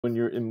When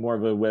you're in more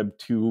of a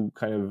Web2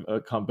 kind of a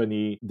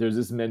company, there's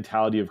this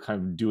mentality of kind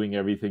of doing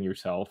everything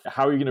yourself.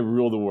 How are you going to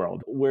rule the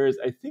world? Whereas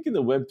I think in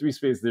the Web3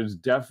 space, there's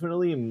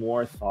definitely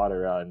more thought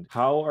around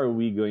how are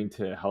we going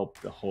to help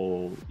the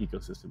whole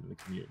ecosystem in the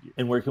community?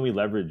 And where can we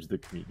leverage the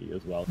community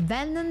as well?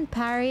 Vandan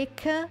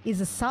Parikh is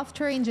a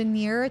software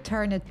engineer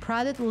turned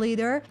product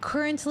leader,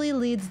 currently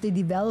leads the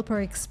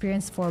developer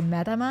experience for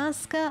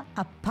MetaMask,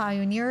 a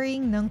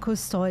pioneering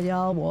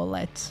non-custodial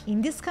wallet.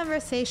 In this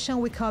conversation,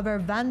 we cover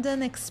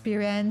Vandan's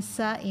experience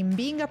in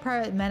being a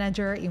product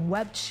manager in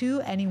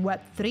Web2 and in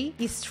Web3,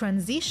 his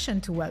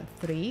transition to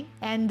Web3,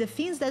 and the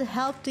things that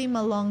helped him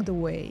along the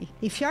way.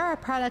 If you're a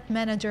product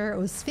manager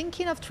who's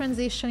thinking of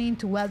transitioning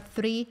to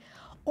Web3,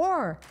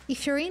 or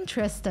if you're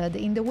interested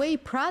in the way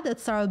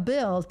products are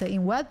built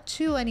in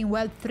Web2 and in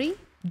Web3,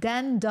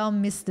 then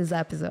don't miss this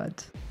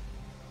episode.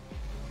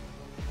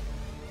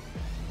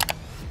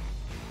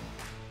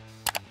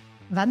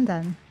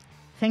 Vandan,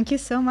 thank you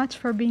so much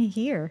for being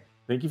here.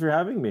 Thank you for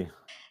having me.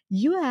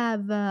 You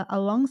have a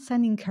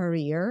long-standing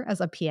career as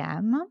a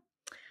PM,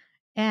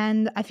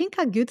 and I think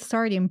a good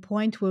starting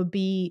point will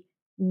be,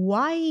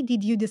 why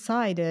did you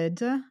decide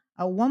at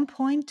one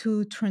point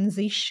to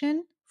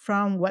transition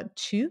from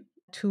Web2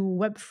 to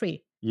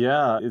Web3?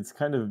 Yeah, it's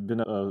kind of been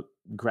a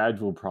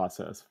gradual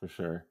process for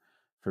sure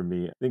for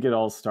me. I think it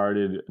all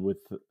started with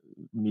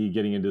me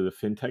getting into the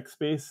fintech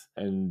space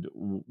and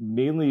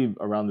mainly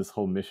around this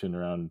whole mission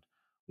around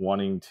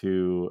wanting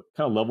to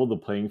kind of level the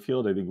playing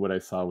field. I think what I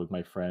saw with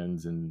my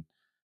friends and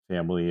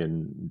family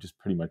and just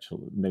pretty much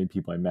many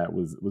people I met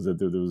was that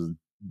there was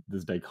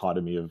this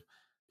dichotomy of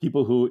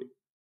people who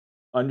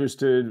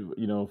understood,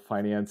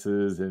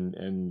 finances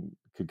and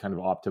could kind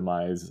of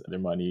optimize their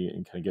money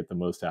and kind of get the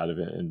most out of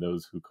it, and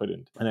those who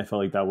couldn't. And I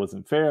felt like that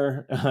wasn't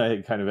fair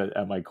kind of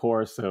at my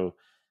core. So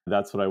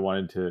that's what I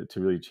wanted to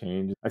really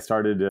change. I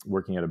started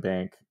working at a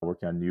bank,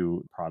 working on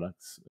new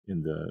products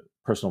in the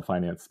personal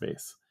finance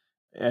space.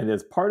 And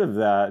as part of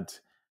that,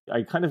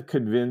 I kind of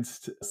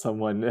convinced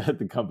someone at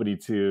the company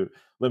to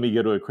let me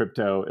go to a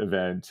crypto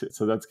event.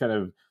 So that's kind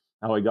of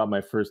how I got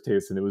my first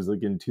taste. And it was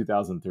like in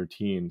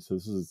 2013. So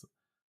this is a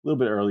little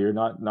bit earlier,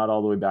 not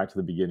all the way back to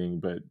the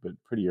beginning, but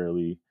pretty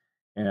early.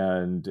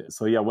 And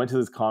so, yeah, I went to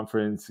this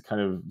conference,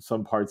 kind of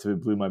some parts of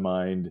it blew my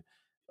mind.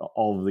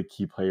 All of the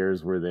key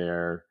players were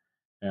there.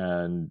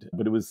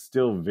 But it was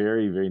still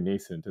very, very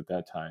nascent at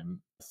that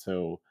time.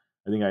 So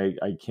I think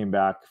I came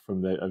back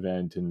from the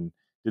event and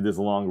did this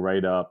long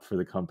write-up for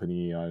the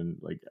company on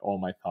like all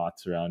my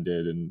thoughts around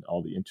it and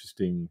all the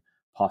interesting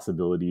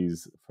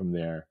possibilities from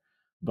there.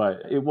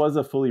 But it was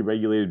a fully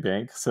regulated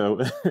bank, so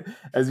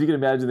as you can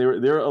imagine, they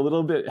were a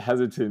little bit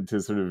hesitant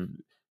to sort of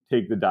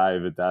take the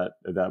dive at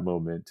that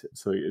moment.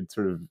 So it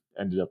sort of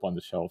ended up on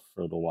the shelf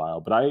for a little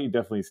while. But I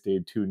definitely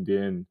stayed tuned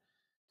in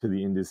to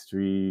the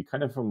industry,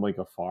 kind of from like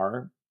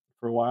afar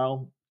for a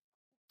while.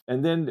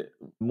 And then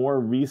more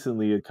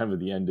recently, kind of at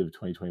the end of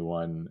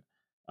 2021,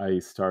 I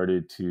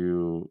started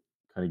to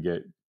kind of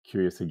get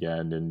curious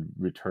again and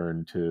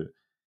return to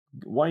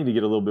wanting to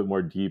get a little bit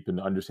more deep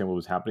and understand what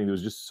was happening. There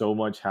was just so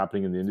much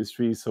happening in the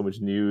industry, so much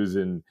news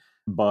and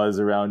buzz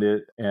around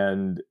it.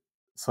 And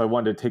so I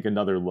wanted to take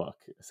another look,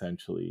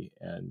 essentially.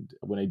 And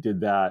when I did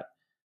that,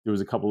 there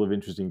was a couple of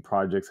interesting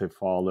projects I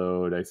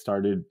followed. I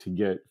started to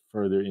get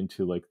further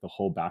into like the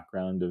whole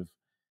background of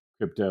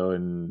crypto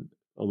and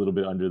a little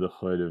bit under the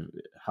hood of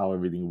how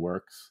everything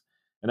works.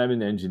 And I'm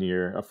an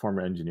engineer, a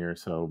former engineer,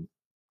 so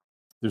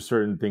there's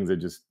certain things that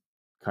just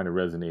kind of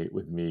resonate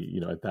with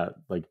me, at that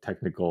like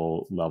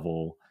technical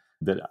level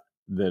that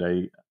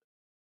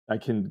I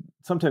can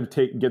sometimes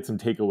get some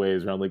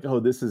takeaways around like, oh,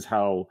 this is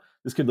how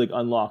this could like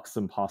unlock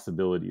some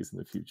possibilities in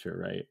the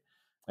future, right?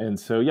 And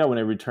so, yeah, when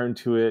I returned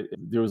to it,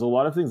 there was a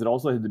lot of things that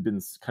also had been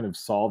kind of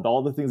solved.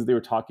 All the things that they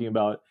were talking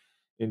about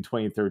in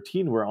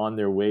 2013 were on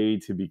their way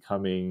to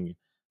becoming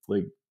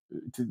like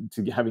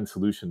to having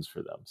solutions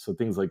for them. So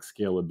things like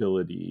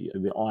scalability,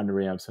 the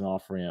on-ramps and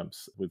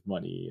off-ramps with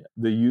money,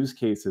 the use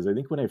cases. I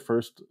think when I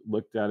first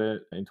looked at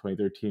it in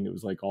 2013, it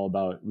was like all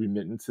about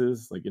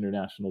remittances, like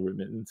international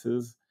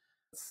remittances.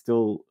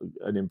 Still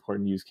an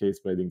important use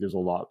case, but I think there's a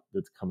lot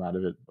that's come out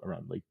of it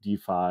around like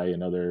DeFi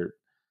and other,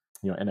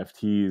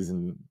 NFTs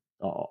and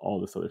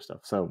all this other stuff.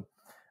 So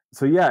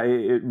yeah,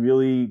 it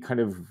really kind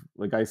of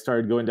like I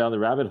started going down the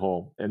rabbit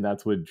hole, and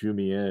that's what drew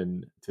me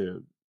in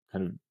to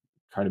kind of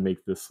try to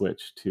make the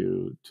switch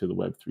to the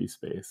Web3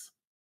 space.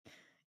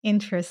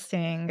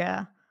 Interesting.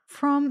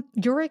 From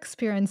your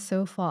experience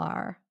so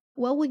far,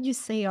 what would you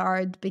say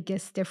are the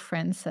biggest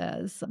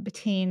differences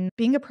between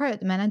being a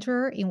product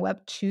manager in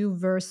Web2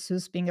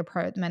 versus being a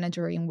product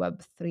manager in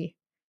Web3?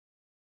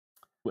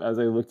 As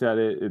I looked at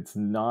it, it's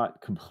not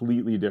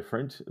completely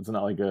different. It's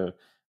not like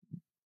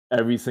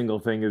every single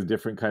thing is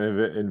different kind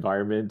of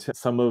environment.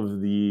 Some of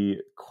the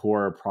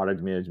core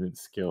product management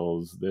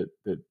skills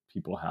that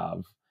people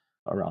have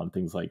around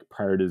things like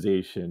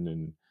prioritization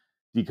and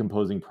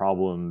decomposing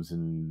problems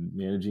and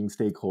managing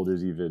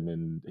stakeholders, even,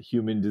 and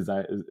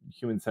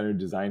human-centered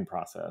design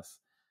process.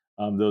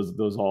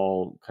 Those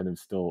all kind of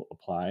still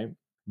apply.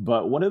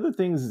 But one of the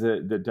things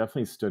that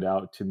definitely stood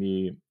out to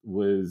me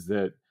was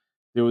that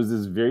there was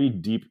this very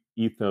deep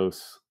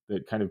ethos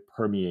that kind of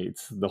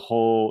permeates the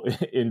whole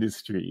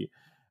industry.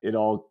 It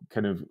all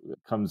kind of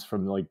comes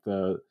from like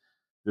the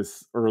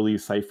this early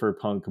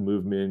cypherpunk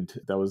movement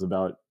that was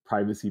about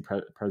privacy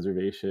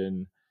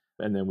preservation,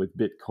 and then with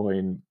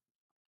Bitcoin,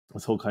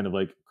 this whole kind of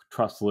like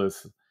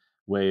trustless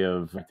way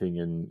of acting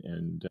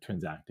and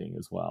transacting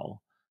as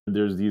well.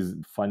 There's these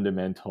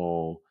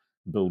fundamental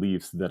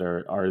beliefs that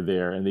are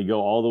there, and they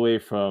go all the way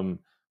from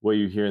what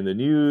you hear in the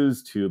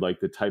news to like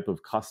the type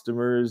of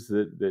customers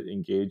that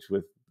engage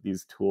with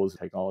these tools,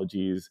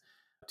 technologies,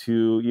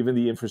 to even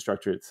the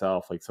infrastructure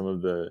itself. Like some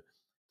of the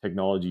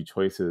technology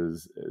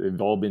choices,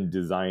 they've all been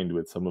designed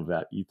with some of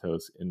that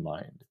ethos in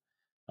mind.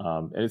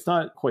 And it's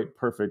not quite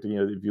perfect. You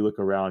know, if you look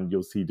around,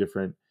 you'll see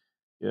different,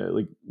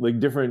 like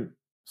different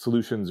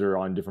solutions are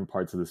on different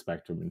parts of the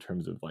spectrum in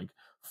terms of like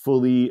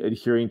fully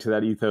adhering to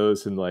that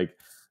ethos, and like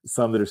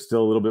some that are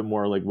still a little bit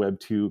more like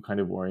Web2 kind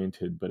of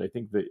oriented. But I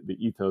think that the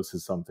ethos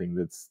is something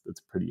that's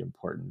pretty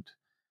important.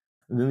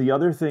 And then the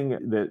other thing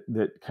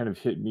that kind of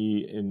hit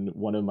me in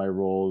one of my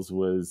roles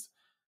was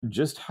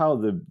just how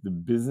the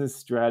business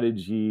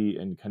strategy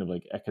and kind of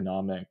like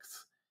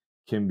economics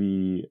can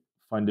be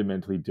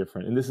fundamentally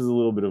different. And this is a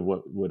little bit of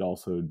what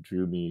also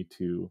drew me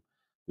to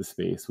the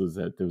space, was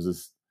that there was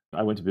this,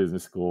 I went to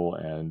business school,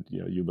 and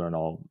you know, you learn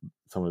all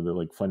some of the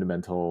like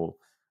fundamental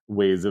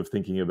ways of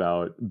thinking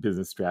about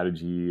business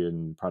strategy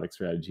and product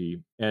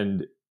strategy.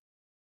 And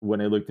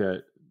when I looked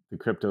at the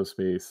crypto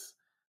space,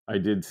 I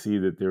did see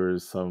that there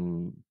was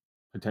some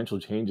potential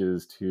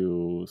changes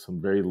to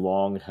some very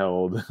long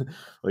held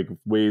like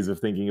ways of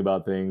thinking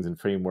about things and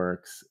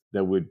frameworks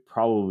that would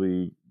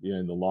probably, you know,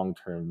 in the long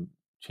term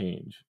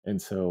change.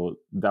 And so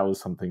that was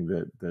something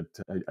that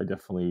I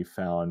definitely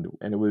found.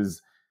 And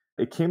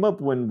it came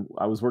up when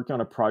I was working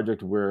on a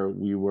project where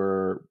we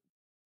were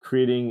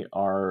creating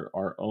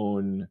our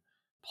own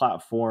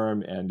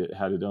platform, and it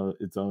had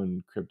its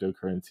own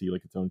cryptocurrency,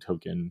 like its own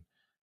token.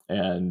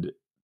 And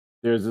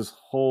there's this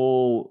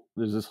whole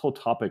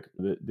topic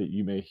that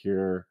you may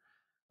hear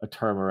a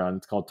term around.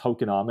 It's called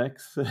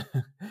tokenomics,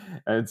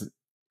 and it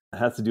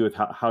has to do with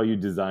how you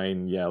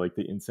design, yeah, like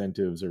the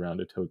incentives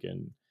around a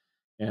token.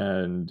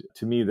 And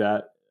to me,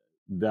 that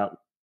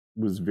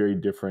was very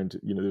different.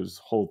 You know, there's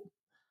a whole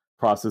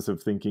process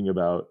of thinking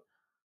about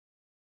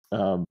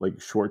like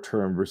short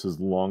term versus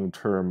long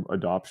term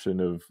adoption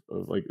of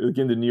like,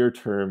 again, the near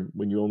term,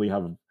 when you only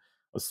have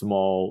a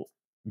small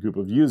group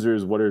of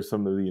users, what are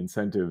some of the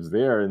incentives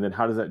there, and then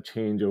how does that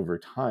change over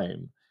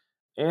time?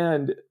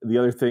 And the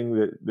other thing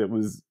that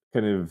was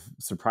kind of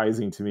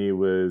surprising to me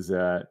was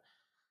that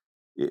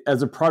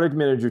as a product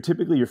manager,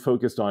 typically you're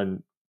focused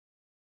on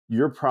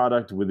your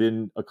product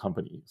within a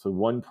company, so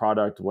one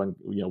product, one,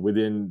 you know,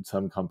 within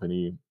some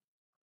company,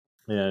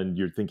 and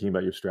you're thinking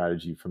about your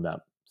strategy from that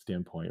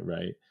standpoint,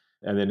 right?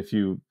 And then if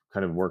you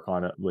kind of work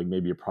on it, like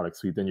maybe a product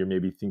suite, then you're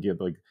maybe thinking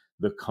of like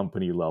the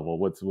company level.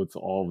 What's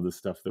all of the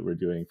stuff that we're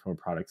doing from a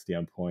product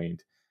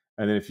standpoint?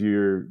 And then if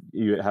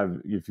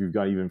you've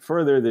gone even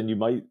further, then you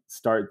might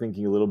start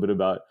thinking a little bit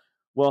about,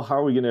 well, how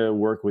are we going to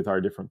work with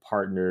our different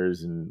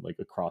partners and like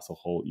across a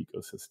whole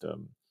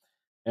ecosystem?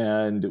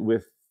 And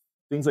with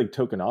things like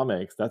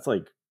tokenomics, that's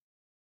like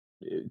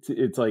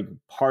it's like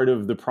part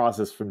of the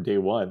process from day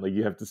one. Like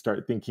you have to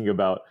start thinking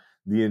about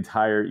the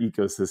entire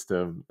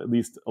ecosystem at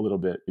least a little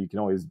bit. You can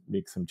always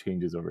make some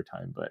changes over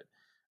time, but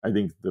I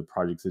think the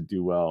projects that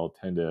do well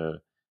tend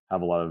to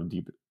have a lot of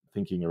deep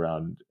thinking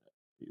around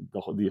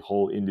the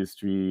whole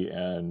industry,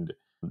 and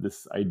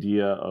this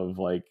idea of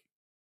like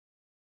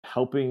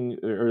helping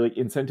or like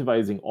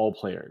incentivizing all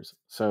players.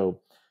 So,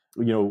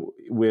 you know,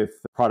 with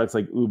products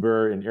like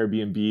Uber and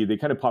Airbnb, they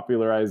kind of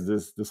popularized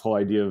this whole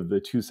idea of the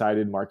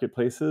two-sided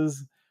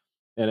marketplaces.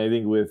 And I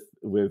think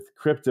with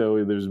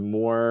crypto, there's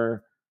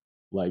more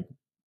like,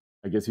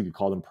 I guess you could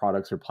call them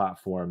products or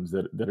platforms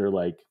that are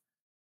like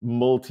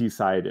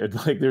multi-sided.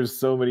 Like there's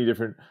so many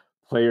different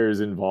players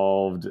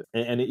involved,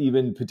 and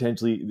even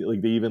potentially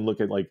like they even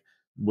look at like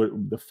what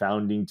the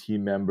founding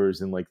team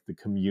members and like the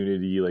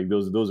community, like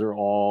those are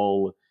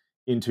all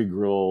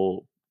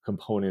integral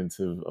components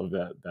of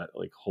that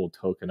like whole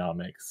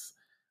tokenomics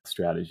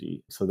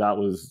strategy. So that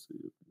was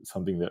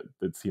something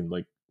that seemed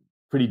like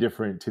pretty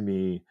different to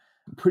me,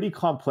 pretty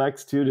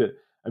complex too.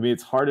 I mean,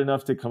 it's hard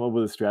enough to come up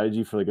with a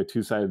strategy for like a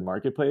two-sided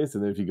marketplace,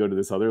 and then if you go to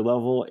this other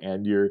level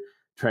and you're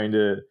trying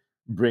to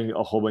bring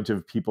a whole bunch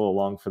of people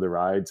along for the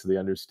ride so they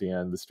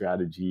understand the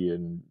strategy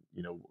and,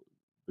 you know,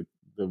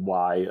 the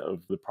why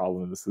of the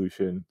problem and the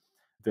solution,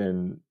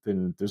 then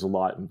there's a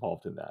lot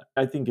involved in that.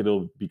 I think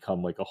it'll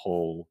become like a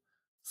whole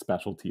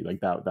specialty,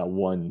 like that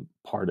one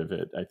part of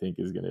it, I think,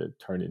 is going to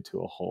turn into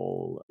a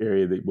whole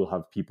area that we'll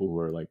have people who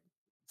are like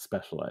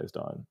specialized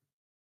on.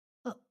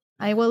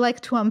 I would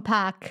like to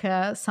unpack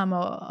some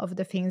of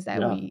the things that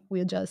Yeah.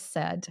 we just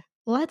said.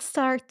 Let's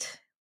start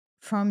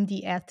from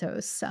the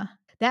ethos.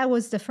 That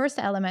was the first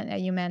element that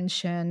you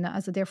mentioned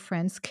as a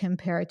difference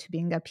compared to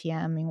being a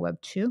PM in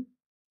Web2.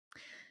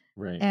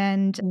 Right.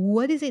 And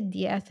what is it,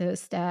 the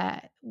ethos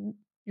that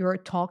you're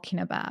talking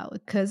about,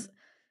 because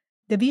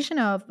the vision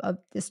of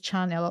this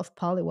channel of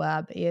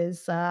Polyweb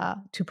is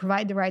to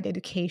provide the right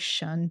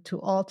education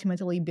to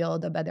ultimately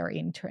build a better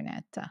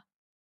internet.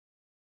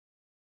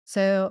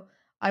 So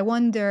I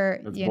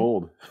wonder, That's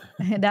bold.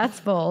 that's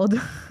bold,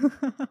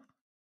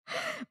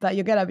 but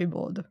you gotta be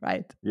bold,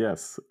 right?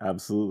 Yes,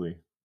 absolutely.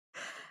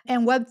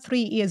 And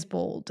Web3 is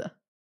bold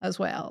as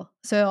well.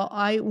 So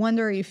I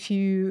wonder if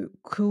you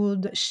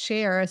could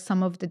share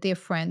some of the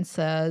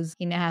differences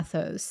in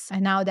ethos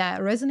and how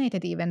that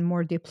resonated even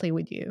more deeply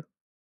with you.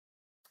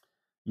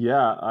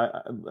 Yeah,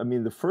 I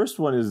mean, the first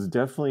one is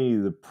definitely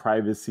the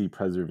privacy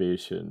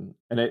preservation,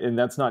 and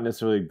that's not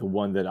necessarily the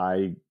one that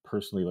I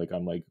personally like.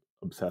 I'm like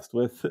obsessed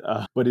with,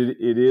 but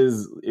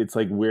it's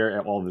like where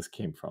all this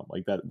came from.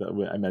 Like that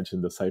I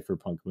mentioned the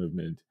cypherpunk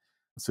movement.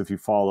 So if you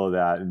follow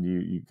that and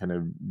you kind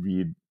of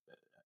read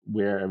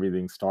where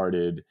everything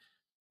started,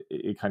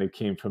 it kind of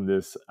came from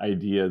this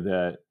idea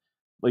that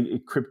like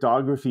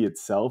cryptography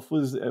itself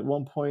was at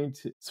one point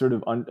sort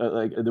of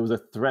like there was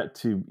a threat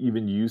to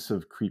even use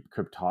of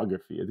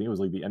cryptography. I think it was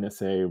like the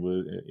NSA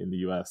was in the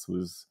US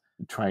was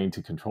trying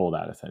to control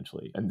that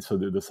essentially. And so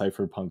the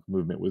cypherpunk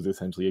movement was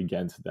essentially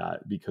against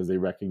that because they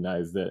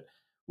recognized that,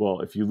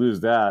 well, if you lose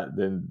that,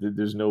 then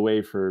there's no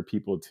way for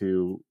people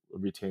to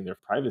retain their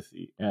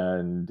privacy.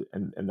 And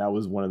that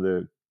was one of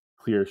the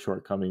clear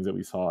shortcomings that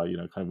we saw,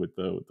 kind of with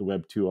the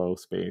Web 2.0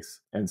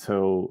 space. And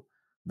so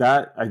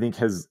that I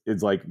think is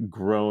like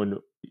grown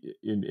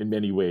in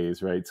many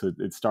ways, right? So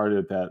it started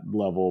at that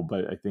level,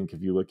 but I think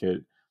if you look at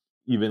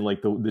even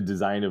like the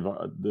design of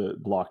the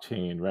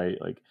blockchain, right?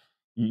 Like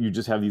you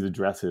just have these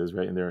addresses,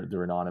 right? And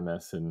they're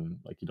anonymous, and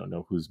like you don't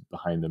know who's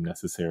behind them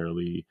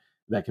necessarily.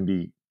 That can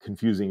be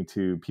confusing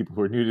to people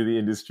who are new to the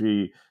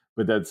industry,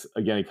 but that's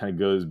again, it kind of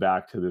goes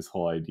back to this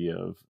whole idea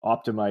of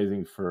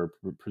optimizing for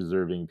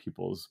preserving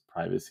people's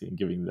privacy and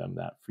giving them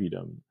that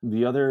freedom.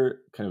 The other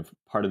kind of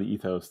part of the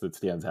ethos that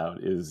stands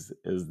out is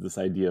this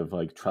idea of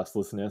like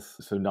trustlessness,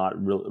 so not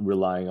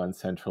relying on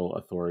central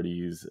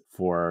authorities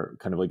for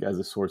kind of like as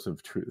a source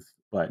of truth,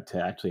 but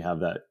to actually have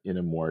that in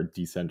a more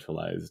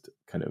decentralized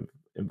kind of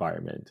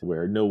environment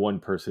where no one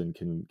person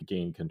can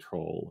gain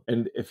control.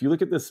 And if you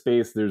look at this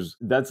space,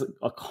 that's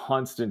a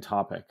constant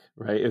topic,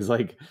 right? Is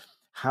like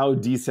how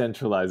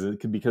decentralized it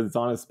can, because it's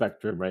on a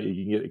spectrum, right?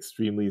 You can get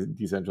extremely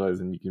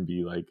decentralized and you can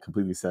be like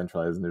completely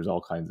centralized, and there's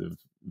all kinds of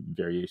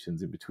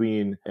variations in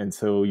between. And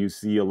so you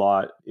see a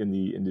lot in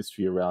the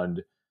industry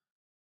around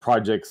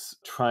projects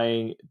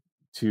trying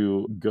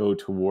to go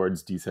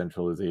towards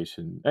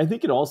decentralization. I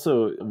think it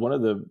also, one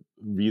of the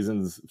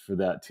reasons for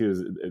that too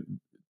is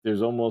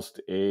there's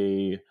almost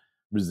a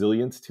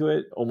resilience to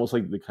it, almost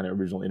like the kind of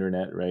original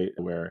internet, right?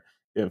 Where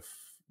if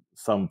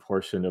some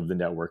portion of the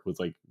network was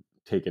like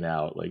taken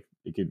out, like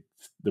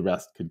the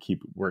rest could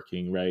keep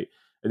working, right?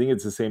 I think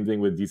it's the same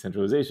thing with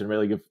decentralization, right?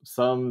 Like if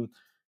some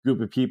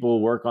group of people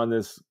work on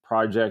this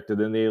project and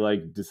then they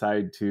like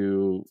decide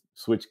to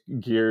switch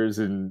gears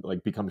and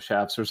like become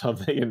chefs or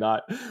something and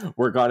not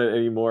work on it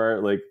anymore,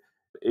 like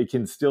it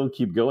can still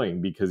keep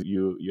going because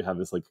you have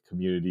this like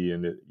community,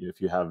 and if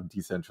you have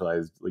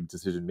decentralized like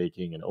decision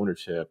making and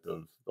ownership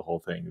of the whole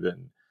thing,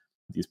 then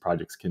these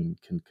projects can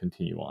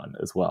continue on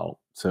as well.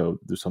 So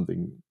there's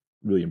something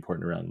really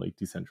important around like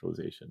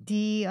decentralization.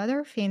 The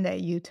other thing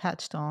that you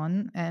touched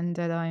on and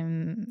that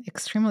I'm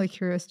extremely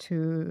curious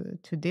to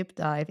deep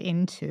dive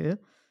into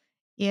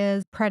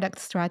is product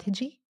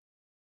strategy.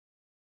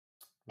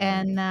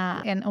 Right.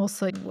 And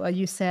also what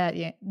you said,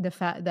 yeah, the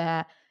fact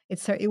that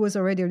it was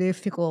already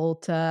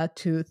difficult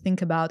to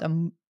think about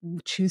a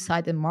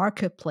two-sided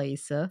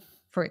marketplace,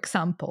 for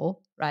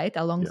example, right?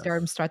 A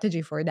long-term Yes.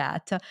 strategy for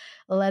that,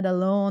 let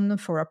alone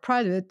for a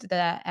product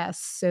that has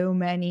so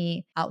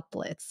many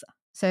outlets.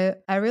 So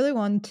I really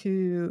want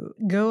to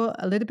go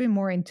a little bit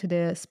more into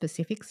the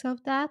specifics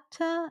of that,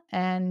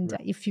 and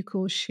Right. if you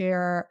could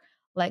share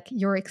like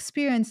your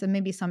experience and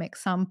maybe some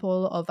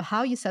example of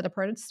how you set a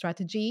product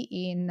strategy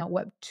in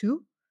Web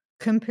 2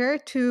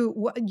 compared to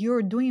what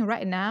you're doing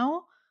right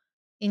now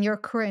in your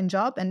current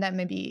job. And then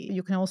maybe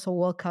you can also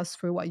walk us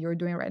through what you're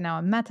doing right now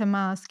at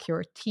MetaMask,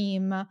 your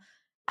team.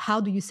 How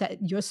do you set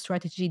your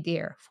strategy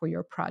there for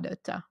your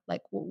product?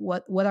 Like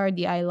what are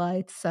the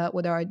highlights?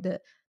 What are the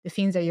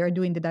things that you're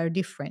doing that are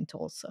different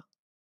also?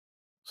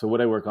 So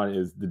what I work on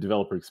is the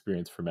developer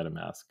experience for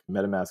MetaMask.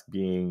 MetaMask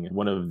being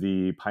one of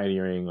the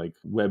pioneering like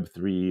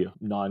Web3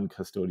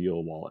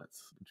 non-custodial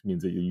wallets, which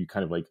means that you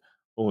kind of like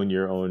own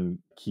your own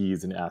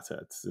keys and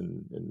assets,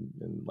 and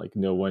like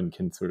no one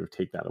can sort of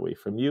take that away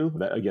from you.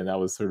 That again, that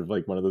was sort of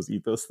like one of those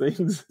ethos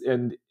things.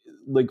 And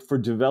like for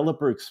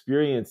developer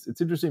experience,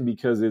 it's interesting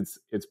because it's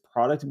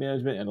product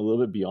management and a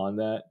little bit beyond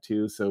that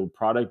too. So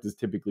product is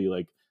typically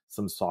like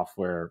some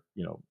software,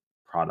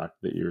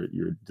 product that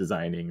you're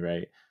designing,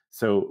 right?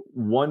 So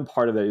one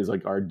part of that is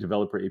like our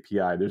developer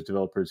API. There's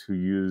developers who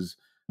use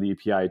the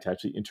API to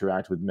actually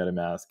interact with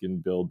MetaMask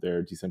and build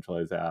their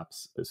decentralized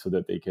apps so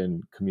that they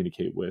can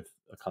communicate with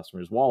a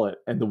customer's wallet.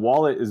 And the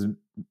wallet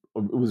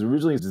was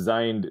originally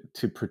designed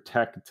to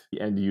protect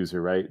the end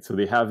user, right? So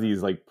they have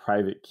these like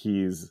private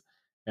keys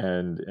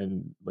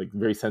and like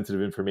very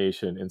sensitive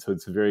information, and so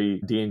it's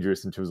very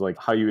dangerous in terms of like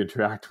how you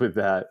interact with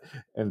that.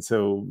 And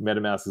so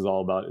MetaMask is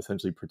all about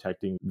essentially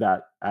protecting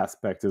that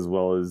aspect as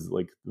well as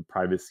like the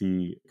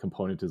privacy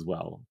component as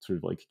well, sort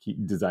of like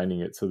keep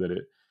designing it so that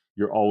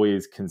you're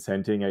always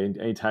consenting.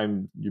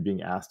 Anytime you're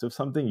being asked of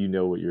something, you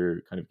know what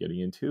you're kind of getting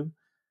into.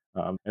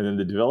 And then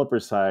the developer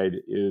side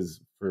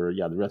is for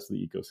the rest of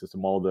the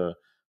ecosystem, all the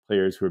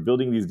players who are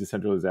building these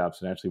decentralized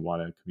apps and actually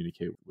want to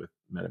communicate with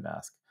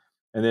MetaMask.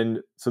 And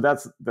then so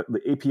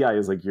the API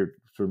is like your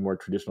sort of more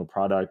traditional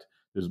product.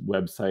 There's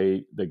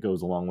website that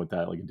goes along with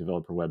that, like a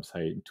developer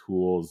website and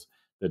tools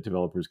that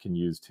developers can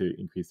use to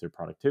increase their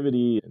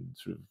productivity and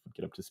sort of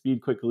get up to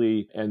speed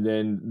quickly. And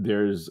then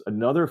there's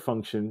another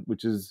function,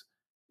 which is,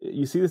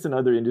 you see this in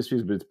other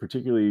industries, but it's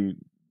particularly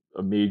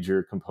a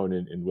major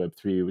component in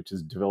Web3, which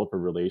is developer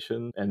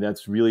relation. And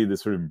that's really the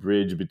sort of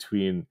bridge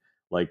between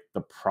like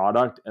the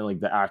product and like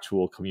the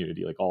actual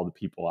community, like all the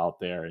people out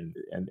there. And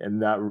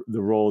that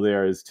the role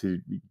there is to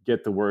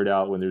get the word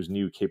out when there's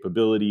new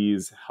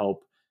capabilities,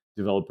 help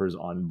developers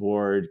on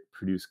board,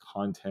 produce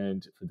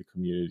content for the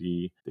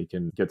community. They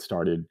can get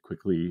started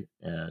quickly,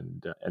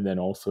 and then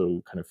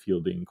also kind of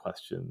fielding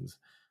questions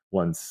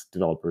once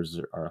developers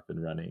are up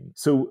and running.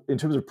 So in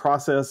terms of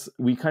process,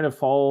 we kind of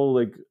follow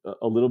like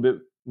a little bit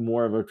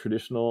more of a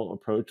traditional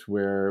approach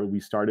where we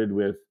started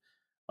with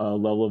a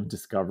level of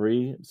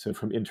discovery. So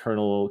from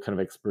internal kind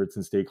of experts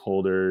and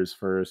stakeholders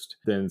first,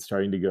 then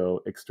starting to go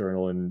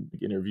external and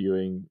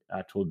interviewing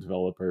actual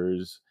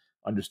developers,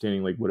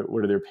 understanding like what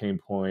are their pain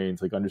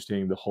points, like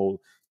understanding the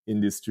whole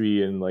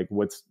industry and like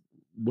what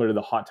are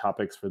the hot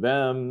topics for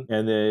them,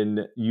 and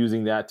then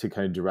using that to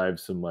kind of derive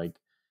some like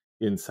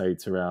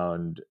insights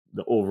around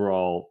the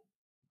overall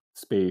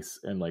space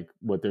and like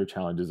what their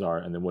challenges are,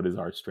 and then what is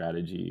our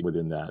strategy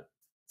within that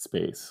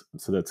space.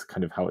 So that's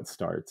kind of how it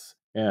starts.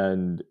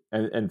 And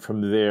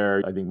from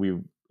there, I think we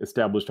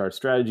established our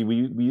strategy.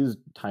 We use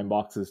time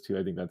boxes too.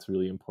 I think that's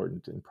really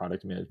important in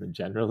product management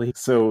generally.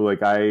 So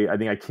like I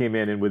think I came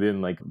in and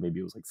within like maybe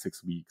it was like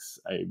 6 weeks,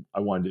 I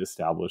wanted to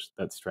establish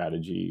that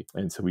strategy.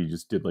 And so we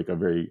just did like a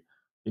very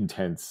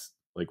intense,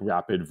 like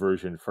rapid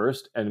version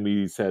first. And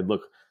we said,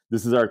 look,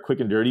 this is our quick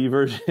and dirty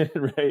version,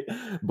 right?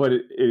 But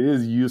it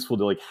is useful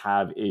to like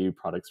have a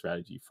product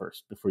strategy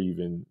first before you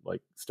even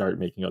like start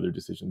making other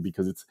decisions,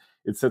 because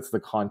it sets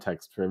the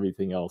context for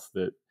everything else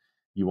that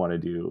you want to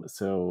do.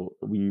 So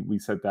we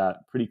set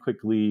that pretty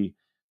quickly.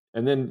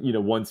 And then,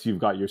 once you've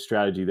got your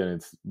strategy, then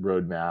it's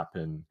roadmap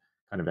and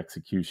kind of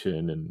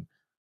execution,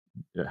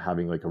 and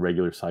having like a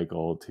regular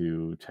cycle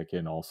to check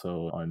in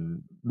also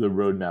on the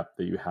roadmap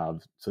that you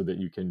have so that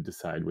you can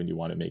decide when you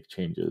want to make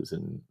changes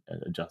and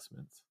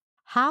adjustments.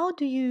 How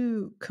do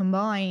you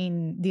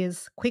combine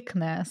this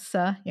quickness,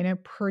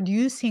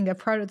 producing a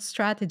product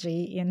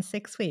strategy in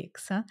 6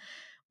 weeks,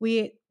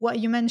 with what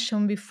you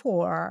mentioned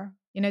before,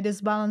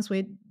 this balance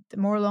with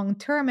more long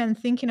term and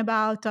thinking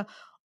about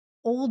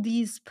all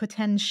these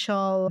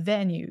potential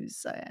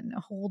venues and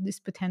all these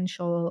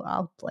potential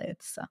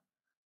outlets?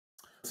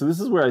 So this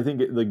is where I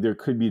think like there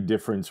could be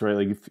difference, right?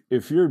 Like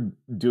if you're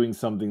doing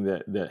something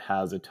that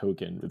has a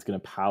token that's going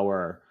to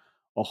power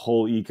a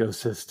whole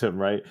ecosystem,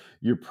 right?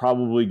 You're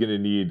probably going to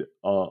need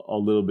a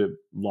little bit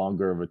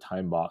longer of a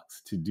time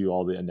box to do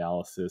all the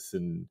analysis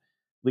and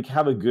like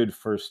have a good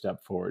first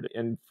step forward.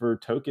 And for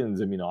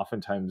tokens, I mean,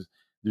 oftentimes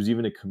there's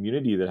even a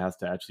community that has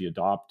to actually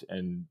adopt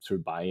and sort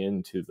of buy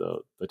into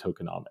the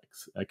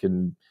tokenomics. That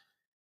can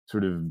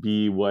sort of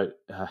be what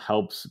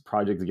helps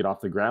projects get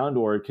off the ground,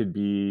 or it could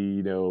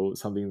be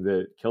something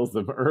that kills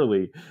them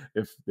early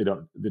if they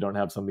don't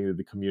have something that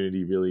the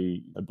community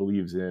really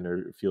believes in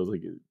or feels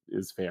like it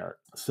is fair.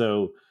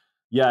 So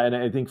yeah, and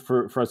I think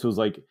for us it was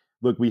like,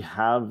 look, we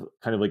have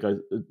kind of like a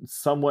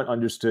somewhat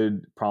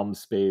understood problem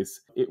space.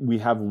 We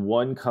have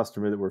one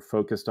customer that we're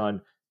focused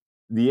on.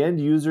 The end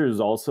user is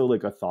also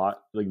like a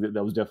thought, like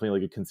that was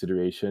definitely like a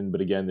consideration.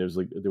 But again,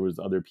 there was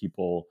other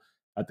people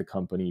at the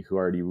company who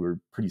already were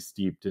pretty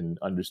steeped in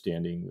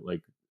understanding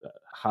like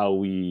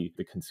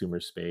the consumer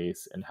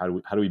space, and how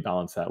do we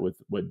balance that with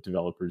what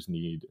developers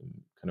need and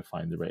kind of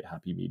find the right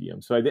happy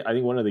medium. So I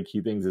think one of the key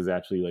things is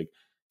actually like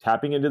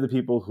tapping into the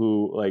people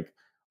who like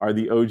are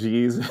the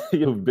OGs,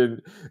 who've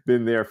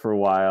been there for a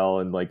while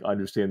and like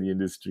understand the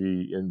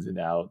industry ins and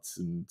outs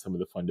and some of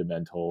the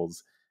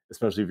fundamentals,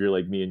 especially if you're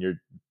like me and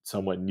you're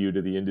somewhat new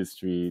to the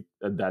industry.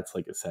 That's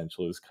like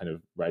essential, is kind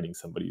of riding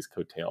somebody's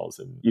coattails.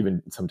 And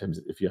even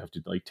sometimes if you have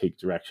to like take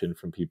direction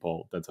from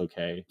people, that's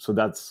okay. So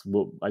that's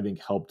what I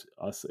think helped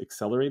us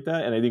accelerate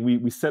that. And I think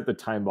we set the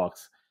time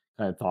box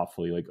kind of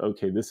thoughtfully, like,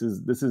 okay, this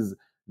is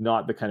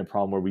not the kind of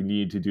problem where we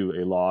need to do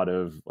a lot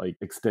of like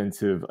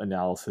extensive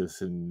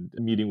analysis and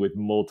meeting with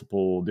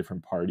multiple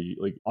different party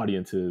like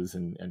audiences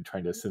and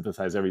trying to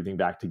synthesize everything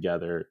back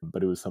together.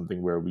 But it was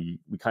something where we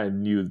kind of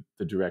knew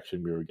the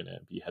direction we were going to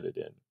be headed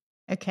in.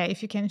 Okay,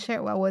 if you can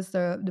share, what was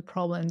the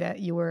problem that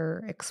you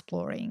were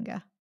exploring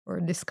or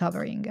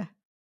discovering?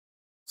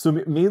 So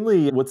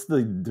mainly, what's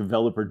the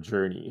developer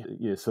journey?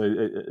 Yeah, so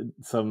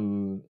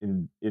some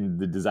in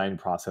the design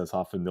process,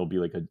 often there'll be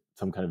like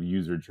some kind of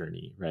user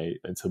journey, right?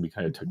 And so we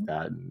kind of took Mhm.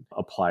 that and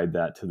applied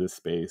that to this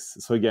space.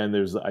 So again,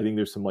 I think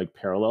there's some like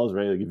parallels,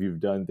 right? Like if you've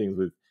done things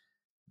with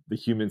the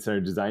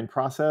human-centered design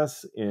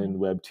process in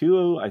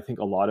Web2, I think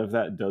a lot of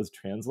that does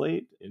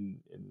translate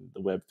in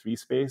the Web3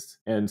 space.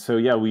 And so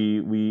yeah,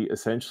 we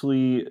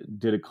essentially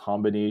did a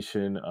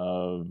combination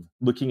of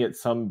looking at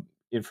some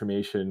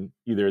information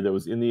either that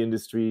was in the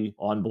industry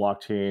on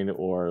blockchain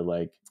or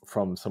like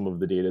from some of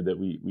the data that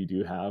we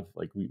do have.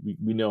 Like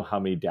we know how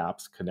many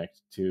dApps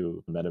connect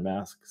to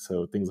MetaMask,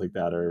 so things like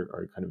that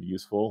are kind of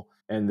useful.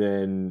 And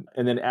then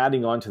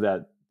adding on to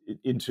that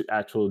into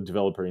actual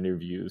developer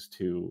interviews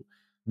to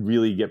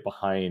really get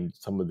behind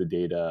some of the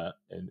data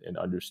and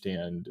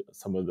understand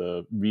some of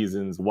the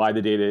reasons why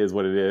the data is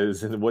what it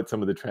is and what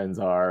some of the trends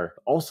are.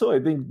 Also, I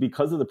think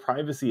because of the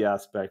privacy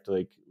aspect,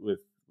 like with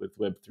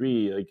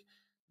Web3, like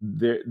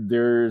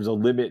there's a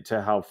limit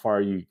to how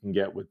far you can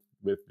get with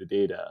the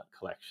data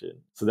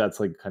collection. So that's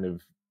like kind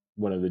of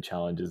one of the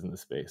challenges in the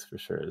space for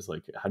sure, is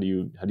like how do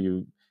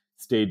you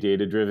stay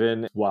data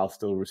driven while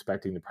still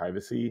respecting the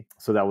privacy.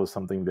 So that was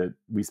something that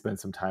we spent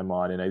some time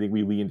on, and I think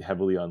we leaned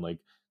heavily on like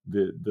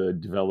the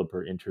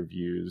developer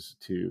interviews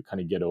to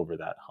kind of get over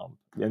that hump.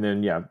 And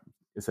then yeah,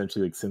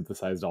 essentially like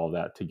synthesized all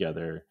that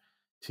together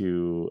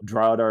to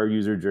draw out our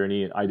user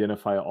journey and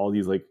identify all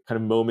these like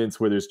kind of moments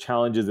where there's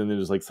challenges and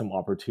there's like some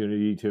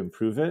opportunity to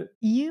improve it.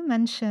 You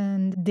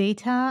mentioned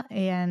data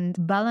and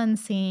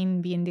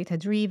balancing being data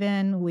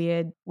driven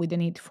with the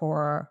need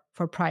for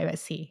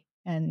privacy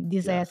and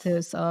these Yes.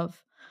 ethos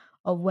of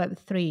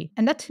Web3.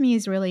 And that to me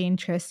is really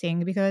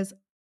interesting because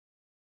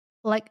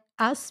like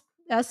as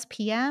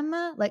PM,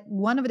 like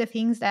one of the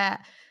things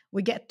that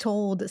we get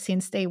told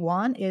since day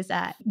one is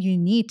that you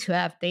need to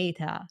have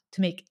data to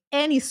make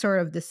any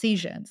sort of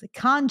decisions. It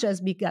can't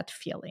just be gut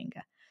feeling.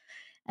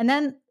 And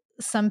then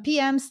some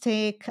PMs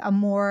take a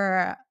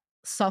more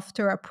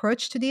softer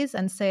approach to this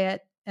and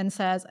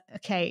says,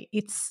 okay,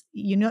 it's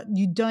you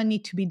don't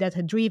need to be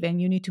data driven,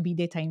 you need to be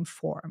data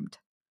informed,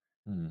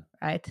 Mm.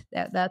 right?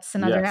 That's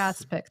another Yes.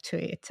 aspect to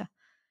it.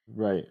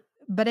 Right.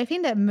 But I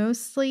think that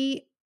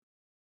mostly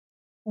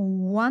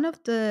one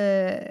of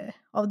the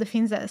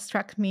things that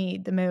struck me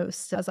the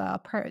most as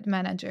a product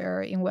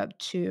manager in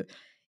Web2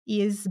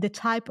 is the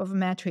type of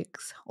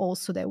metrics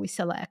also that we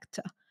select.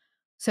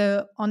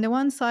 So on the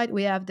one side,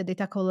 we have the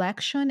data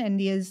collection and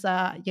this,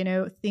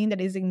 thing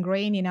that is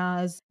ingrained in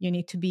us. You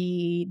need to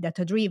be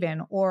data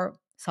driven or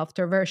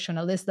software version,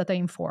 at least data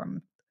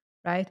informed,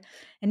 right?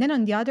 And then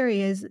on the other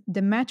is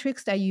the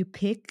metrics that you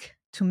pick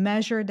to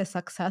measure the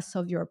success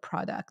of your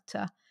product.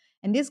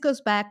 And this goes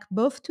back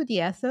both to the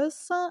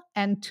ethos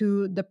and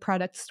to the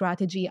product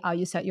strategy, how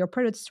you set your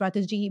product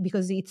strategy,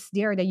 because it's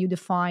there that you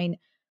define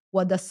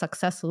what does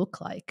success look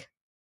like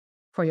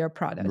for your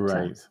product.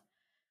 Right.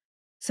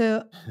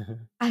 So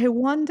I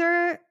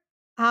wonder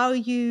how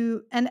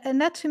you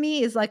and that to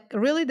me is like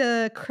really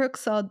the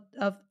crux of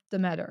the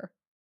matter.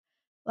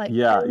 Like I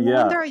Yeah, wonder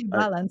yeah. how you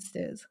balance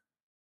this.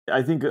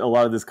 I think a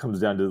lot of this comes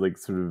down to like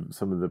sort of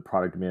some of the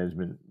product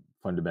management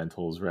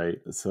fundamentals, right?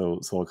 So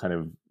I'll kind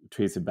of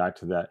trace it back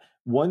to that.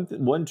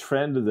 One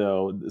trend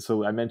though,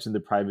 so I mentioned the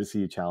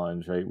privacy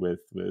challenge, right, with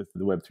the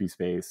Web3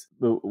 space.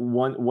 But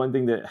one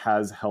thing that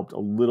has helped a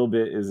little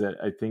bit is that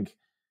I think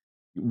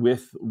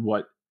with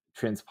what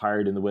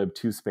transpired in the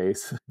Web2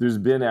 space, there's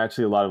been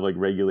actually a lot of like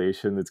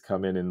regulation that's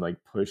come in and like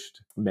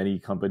pushed many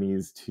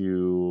companies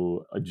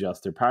to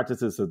adjust their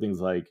practices. So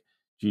things like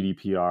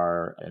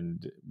GDPR,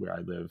 and where I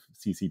live,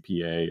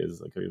 CCPA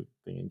is like a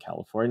thing in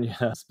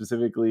California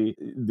specifically.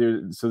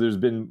 So there's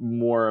been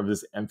more of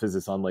this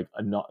emphasis on like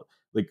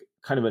like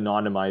kind of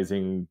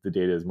anonymizing the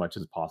data as much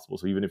as possible.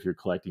 So even if you're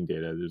collecting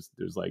data,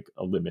 there's like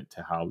a limit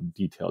to how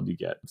detailed you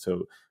get.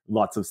 So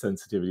lots of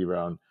sensitivity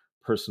around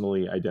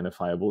personally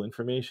identifiable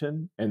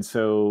information. And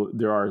so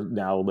there are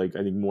now like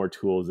I think more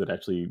tools that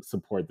actually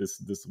support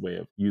this way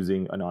of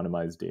using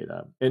anonymized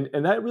data. And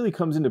that really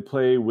comes into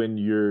play when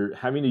you're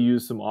having to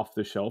use some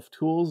off-the-shelf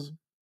tools.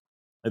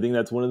 I think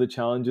that's one of the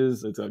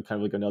challenges. It's kind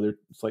of like another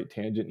slight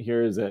tangent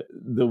here, is that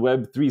the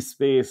Web3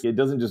 space, it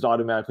doesn't just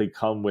automatically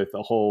come with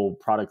a whole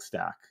product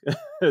stack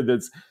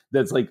that's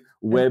like Okay.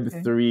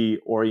 Web3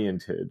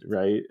 oriented,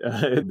 right?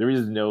 There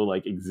is no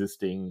like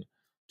existing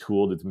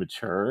tool that's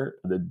mature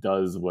that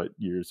does what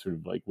your sort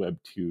of like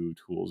Web2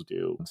 tools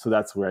do. So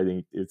that's where I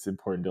think it's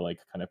important to like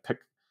kind of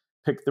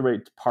pick the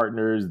right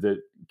partners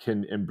that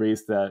can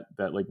embrace that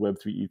like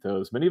Web3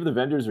 ethos. Many of the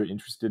vendors are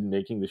interested in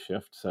making the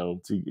shift, so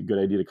it's a good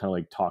idea to kind of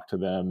like talk to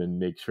them and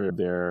make sure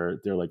they're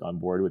like on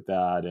board with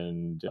that,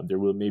 and they're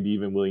maybe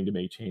even willing to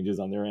make changes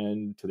on their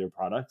end to their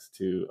products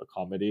to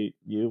accommodate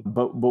you.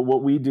 But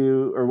what we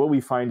do, or what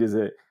we find, is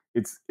that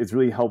it's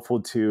really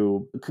helpful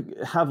to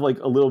have like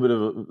a little bit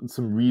of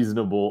some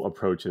reasonable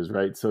approaches,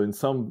 right? So in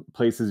some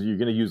places you're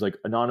going to use like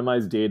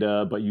anonymized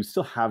data, but you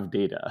still have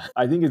data.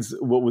 I think it's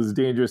what was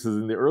dangerous is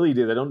in the early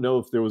days, I don't know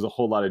if there was a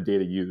whole lot of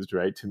data used,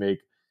 right, to make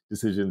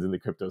decisions in the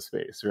crypto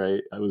space,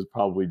 right? It was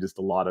probably just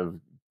a lot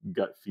of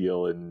gut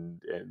feel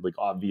and like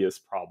obvious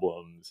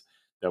problems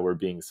that were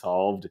being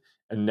solved.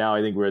 And now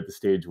I think we're at the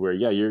stage where,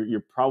 yeah,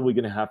 you're probably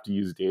going to have to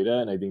use data.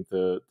 And I think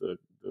the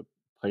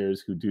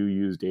players who do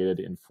use data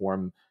to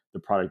inform the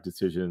product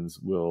decisions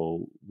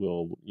will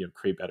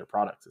create better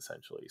products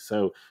essentially.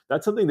 So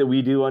that's something that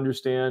we do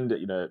understand,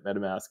 at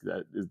MetaMask,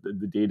 that is,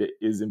 the data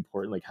is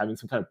important. Like having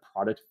some kind of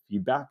product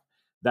feedback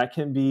that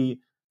can be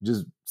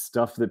just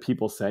stuff that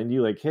people send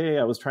you, like, hey,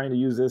 I was trying to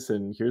use this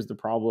and here's the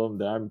problem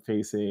that I'm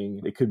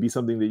facing. It could be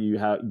something that you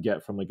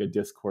get from like a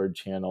Discord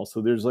channel. So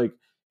there's like,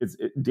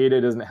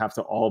 data doesn't have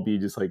to all be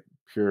just like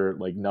pure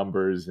like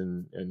numbers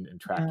and Yeah.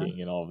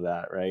 tracking and all of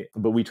that, right?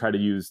 But we try to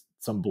use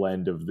some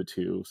blend of the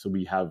two. So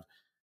we have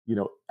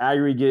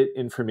aggregate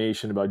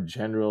information about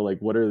general, like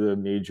what are the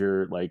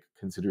major like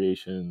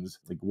considerations,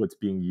 like what's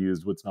being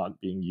used, what's not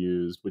being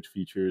used, which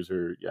features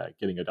are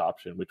getting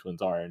adoption, which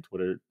ones aren't,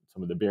 what are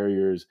some of the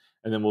barriers.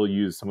 And then we'll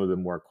use some of the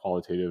more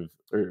qualitative,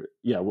 or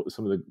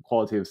some of the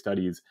qualitative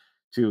studies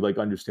to like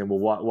understand, well,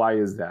 why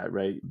is that,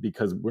 right?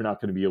 Because we're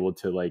not going to be able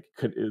to like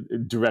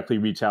directly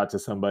reach out to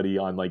somebody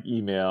on like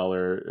email,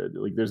 or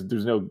like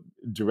there's no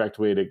direct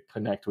way to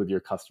connect with your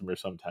customer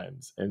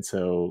sometimes. And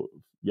so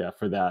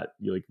for that,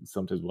 like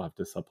sometimes we'll have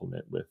to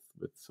supplement with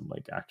some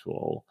like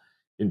actual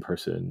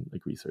in-person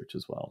like research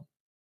as well.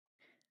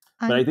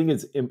 But I think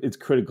it's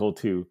critical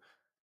to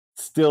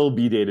still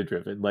be data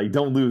driven. Like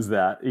don't lose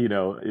that,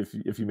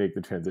 if you make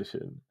the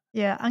transition.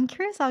 Yeah, I'm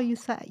curious how you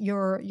set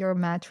your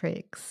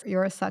metrics,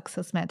 your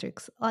success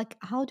metrics. Like,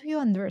 how do you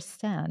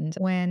understand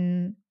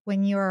when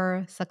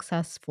you're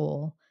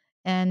successful?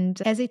 And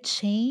has it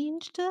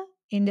changed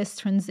in this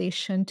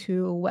transition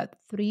to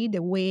Web3,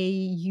 the way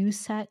you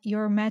set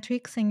your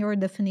metrics and your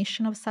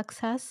definition of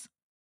success?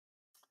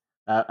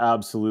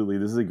 Absolutely,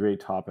 this is a great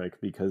topic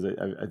because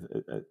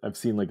I've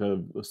seen like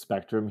a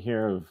spectrum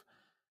here of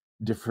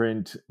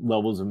different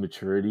levels of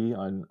maturity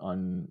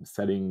on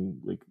setting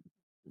like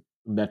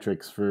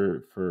metrics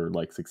for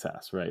like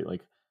success, right?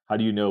 Like how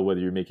do you know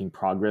whether you're making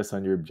progress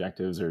on your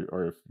objectives,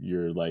 or if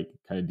you're like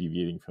kind of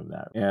deviating from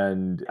that?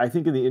 And I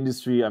think in the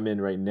industry I'm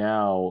in right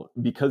now,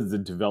 because it's a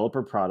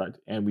developer product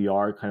and we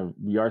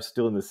are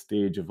still in the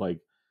stage of like,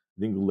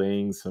 I think,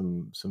 laying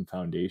some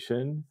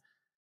foundation.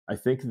 I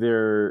think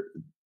there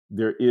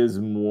is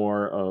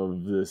more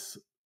of this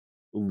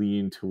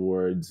lean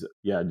towards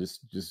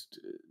just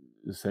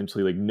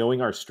essentially like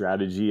knowing our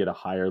strategy at a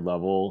higher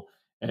level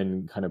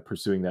and kind of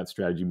pursuing that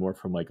strategy more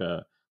from like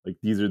a, like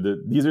these are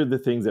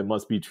the things that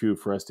must be true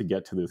for us to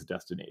get to this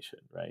destination,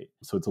 right?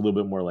 So it's a little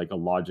bit more like a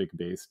logic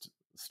based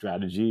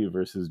strategy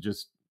versus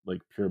just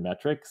like pure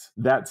metrics.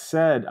 That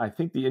said, I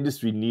think the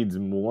industry needs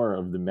more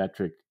of the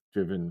metric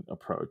driven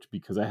approach,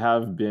 because I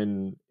have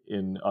been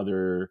in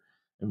other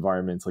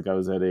environments. Like I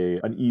was at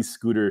an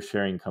e-scooter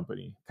sharing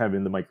company, kind of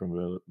in the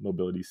micro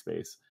mobility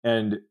space.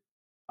 And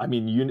I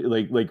mean,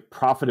 like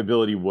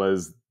profitability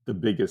was the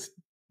biggest,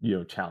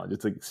 challenge.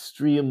 It's like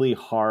extremely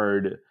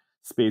hard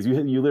space.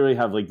 You literally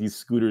have like these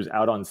scooters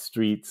out on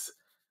streets,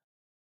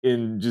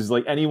 in just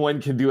like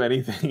anyone can do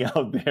anything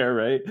out there,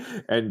 right?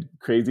 And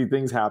crazy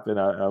things happen.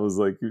 I was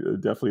like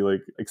definitely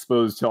like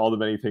exposed to all the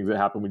many things that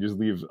happen when you just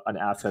leave an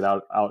asset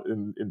out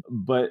in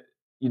but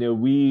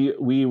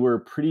we were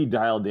pretty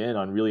dialed in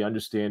on really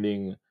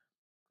understanding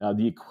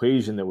the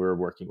equation that we're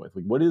working with.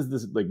 Like, what is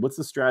this? Like, what's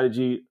the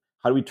strategy?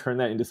 How do we turn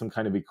that into some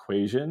kind of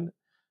equation?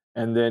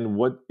 And then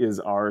what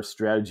is our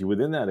strategy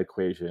within that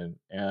equation?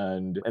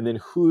 And then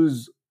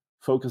who's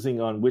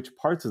focusing on which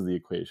parts of the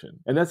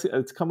equation? And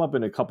it's come up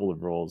in a couple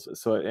of roles.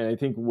 So, and I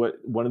think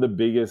one of the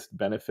biggest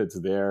benefits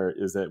there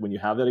is that when you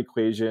have that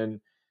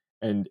equation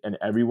and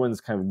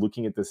everyone's kind of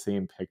looking at the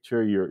same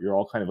picture, you're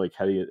all kind of like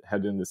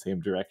headed in the same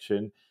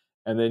direction.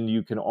 And then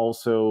you can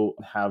also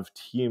have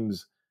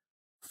teams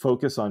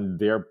focus on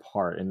their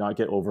part and not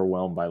get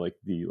overwhelmed by like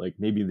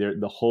maybe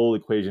the whole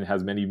equation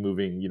has many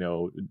moving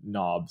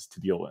knobs to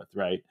deal with,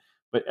 right?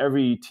 But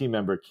every team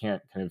member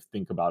can't kind of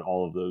think about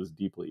all of those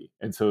deeply.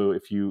 And so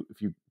if you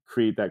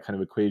create that kind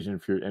of equation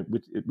for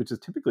which is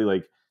typically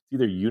like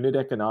either unit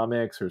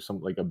economics or some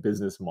like a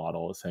business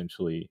model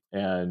essentially,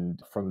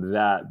 and from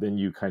that then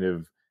you kind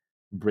of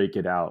break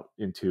it out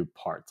into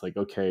parts, like,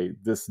 okay,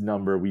 this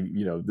number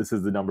this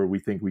is the number we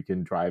think we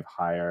can drive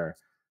higher.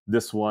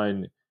 This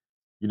one,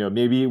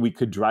 maybe we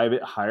could drive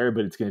it higher,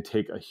 but it's going to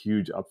take a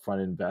huge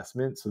upfront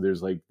investment. So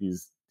there's like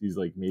these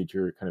like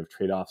major kind of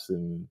trade-offs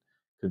and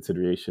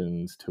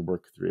considerations to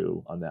work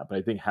through on that. But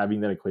I think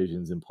having that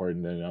equation is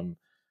important. And I'm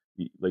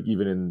like,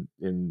 even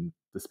in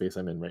the space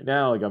I'm in right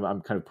now, like I'm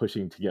kind of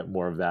pushing to get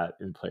more of that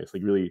in place,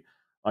 like really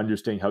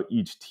understanding how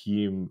each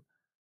team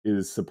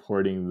is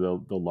supporting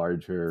the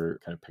larger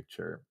kind of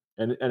picture.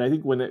 And I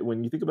think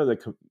when you think about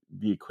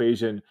the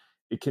equation,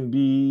 it can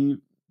be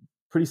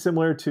pretty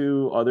similar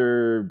to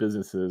other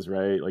businesses,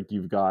 right? Like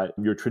you've got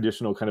your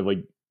traditional kind of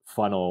like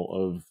funnel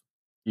of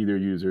either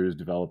users,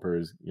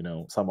 developers,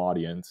 some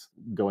audience,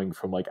 going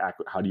from like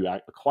how do you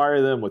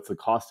acquire them, what's the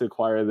cost to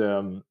acquire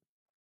them,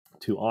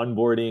 to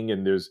onboarding,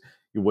 and there's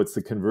what's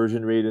the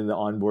conversion rate in the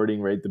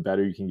onboarding, right? The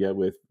better you can get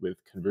with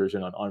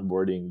conversion on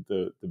onboarding,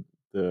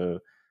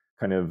 the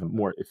kind of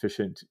more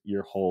efficient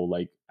your whole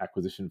like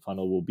acquisition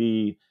funnel will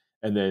be.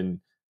 And then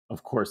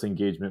of course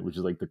engagement, which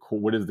is like the core,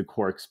 what is the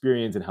core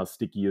experience and how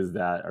sticky is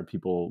that? Are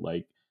people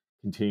like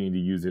continuing to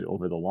use it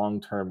over the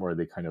long term, or are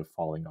they kind of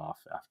falling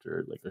off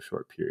after like a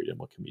short period? And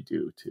what can we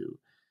do to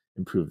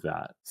improve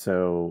that?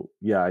 So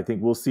yeah, I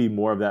think we'll see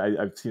more of that.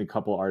 I've seen a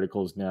couple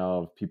articles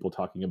now of people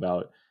talking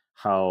about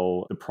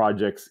how the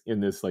projects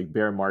in this like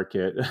bear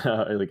market,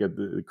 like at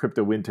the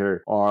crypto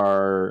winter,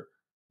 are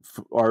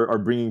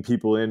bringing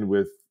people in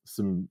with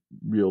some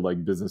real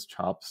like business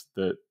chops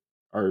that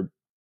are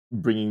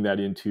bringing that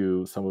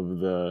into some of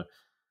the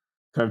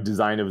kind of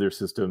design of their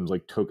systems,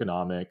 like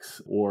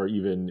tokenomics, or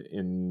even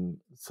in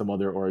some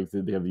other orgs,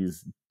 they have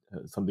these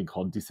something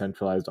called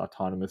decentralized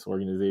autonomous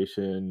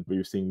organization, where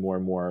you're seeing more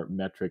and more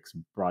metrics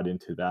brought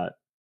into that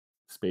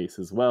space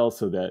as well,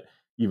 so that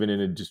even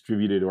in a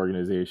distributed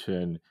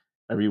organization,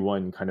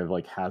 everyone kind of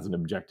like has an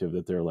objective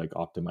that they're like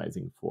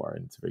optimizing for,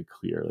 and it's very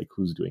clear like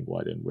who's doing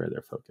what and where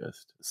they're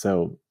focused.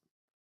 So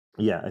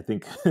yeah, I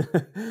think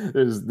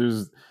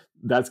there's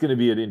that's going to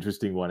be an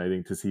interesting one, I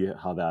think, to see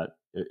how that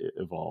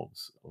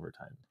evolves over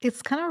time.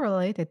 It's kind of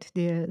related to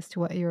this, to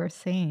what you're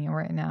saying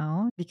right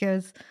now,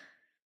 because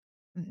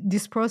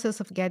this process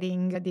of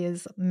getting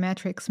this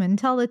metrics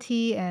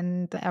mentality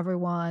and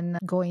everyone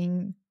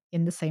going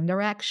in the same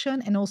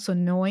direction and also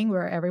knowing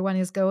where everyone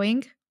is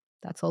going,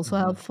 that's also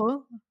Mm-hmm.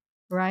 helpful,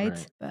 right?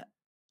 Right. But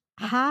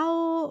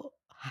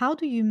how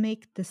do you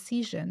make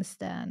decisions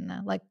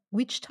then? Like,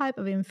 which type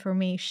of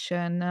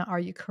information are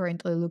you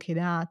currently looking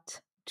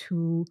at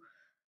to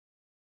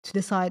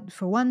decide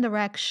for one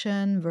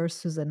direction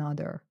versus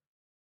another?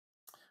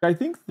 I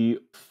think the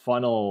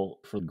funnel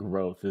for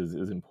growth is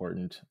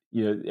important.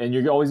 You know, and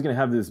you're always going to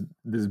have this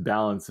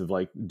balance of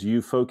like, do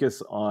you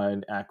focus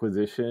on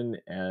acquisition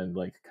and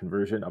like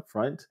conversion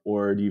upfront,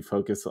 or do you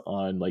focus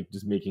on like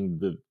just making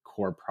the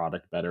core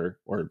product better,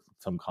 or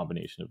some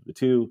combination of the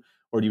two,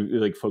 or do you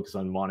like focus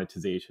on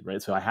monetization,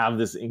 right? So I have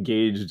this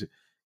engaged,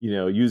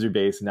 user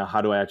base. Now,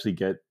 how do I actually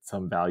get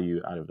some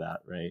value out of that,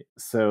 right?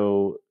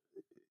 So,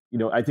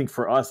 I think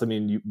for us, I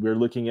mean, we're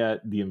looking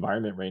at the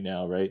environment right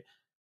now, right?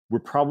 We're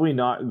probably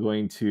not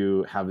going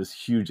to have this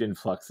huge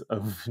influx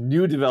of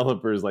new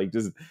developers like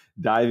just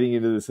diving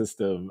into the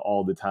system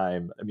all the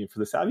time. I mean, for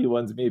the savvy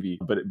ones, maybe,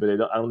 but I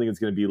don't think it's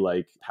going to be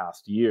like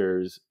past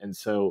years. And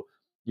so,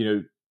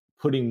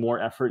 putting more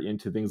effort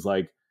into things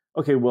like,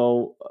 okay,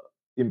 well,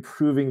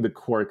 improving the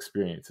core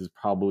experience is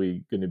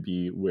probably going to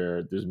be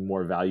where there's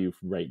more value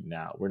right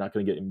now. We're not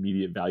going to get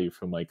immediate value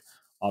from like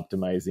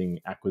optimizing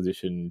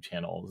acquisition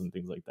channels and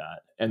things like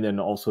that. And then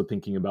also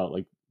thinking about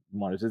like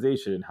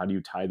monetization, how do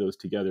you tie those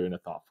together in a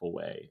thoughtful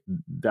way?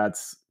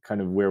 That's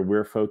kind of where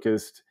we're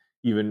focused,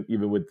 even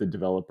with the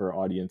developer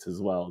audience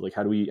as well. Like,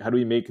 how do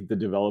we make the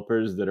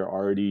developers that are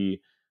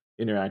already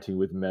interacting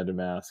with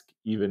MetaMask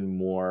even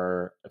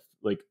more,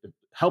 like,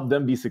 help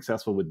them be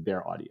successful with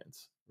their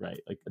audience,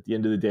 right? Like, at the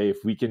end of the day,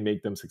 if we can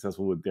make them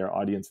successful with their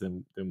audience,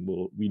 then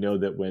we know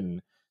that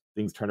when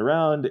things turn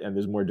around and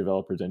there's more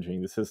developers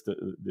entering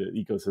the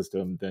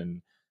ecosystem,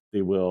 then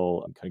they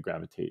will kind of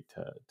gravitate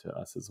to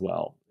us as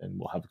well, and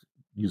we'll have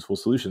useful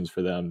solutions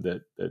for them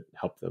that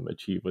help them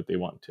achieve what they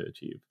want to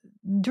achieve.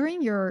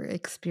 During your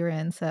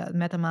experience at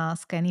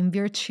MetaMask, and in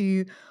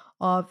virtue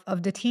of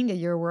the team that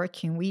you're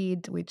working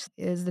with, which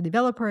is the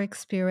developer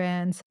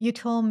experience, you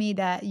told me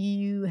that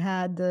you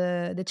had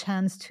the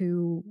chance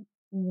to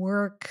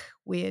work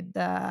with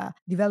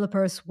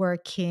developers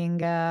working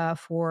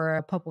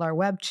for popular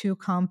Web2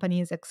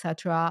 companies,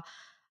 etc.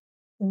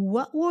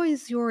 What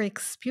was your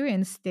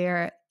experience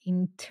there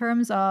in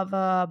terms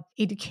of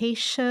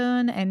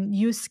education and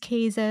use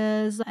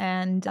cases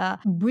and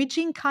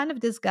bridging kind of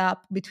this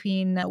gap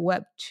between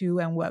Web 2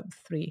 and Web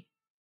 3?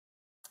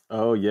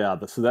 Oh yeah,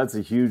 so that's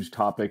a huge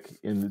topic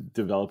in the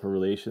developer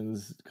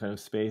relations kind of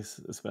space,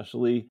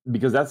 especially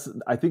because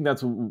I think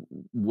that's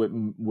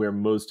where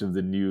most of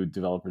the new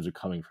developers are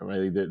coming from,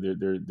 right?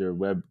 They're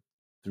Web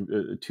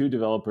 2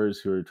 developers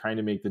who are trying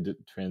to make the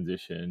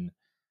transition.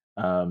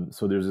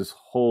 So there's this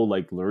whole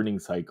like learning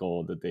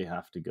cycle that they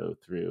have to go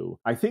through.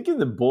 I think in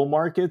the bull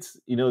markets,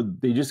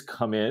 they just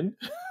come in.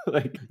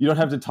 Like, you don't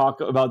have to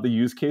talk about the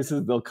use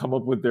cases. They'll come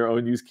up with their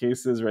own use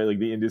cases, right? Like,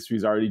 the industry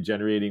is already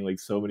generating like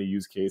so many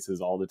use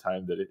cases all the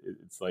time that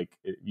it's like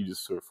you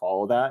just sort of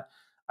follow that.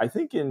 I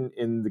think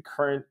in the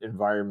current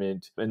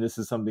environment, and this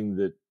is something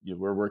that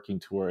we're working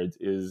towards,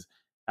 is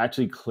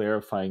actually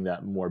clarifying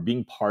that more,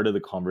 being part of the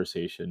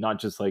conversation,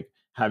 not just like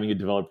having a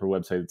developer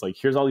website. It's like,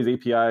 here's all these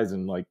APIs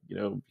and like,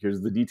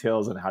 here's the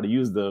details on how to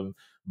use them,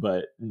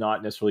 but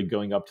not necessarily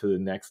going up to the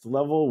next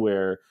level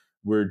where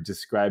we're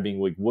describing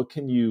like, what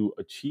can you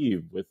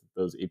achieve with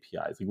those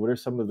APIs? Like, what are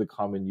some of the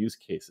common use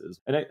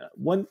cases? And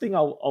one thing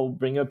I'll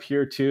bring up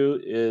here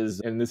too is,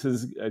 and this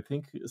is, I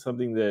think,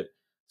 something that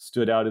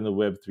stood out in the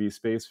Web3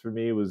 space for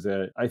me, was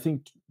that I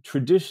think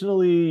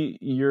traditionally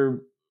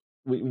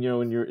when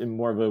you're in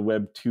more of a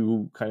Web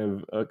 2 kind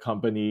of a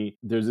company,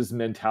 there's this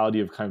mentality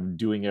of kind of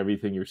doing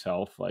everything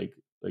yourself. Like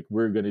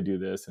we're going to do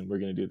this and we're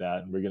going to do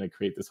that and we're going to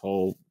create this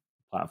whole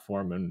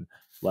platform, and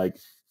like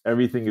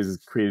everything is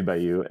created by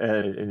you,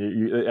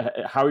 and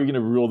how are you going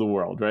to rule the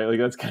world, right? Like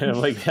that's kind of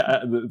like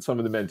some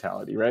of the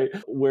mentality, right?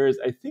 Whereas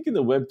I think in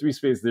the Web3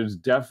 space, there's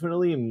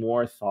definitely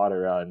more thought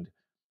around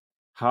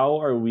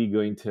how are we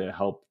going to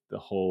help the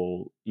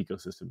whole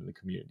ecosystem in the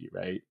community,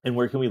 right? And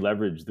where can we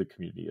leverage the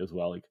community as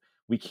well? Like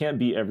we can't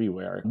be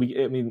everywhere. I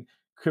mean,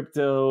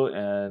 crypto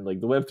and like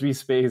the Web3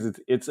 space,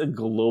 it's a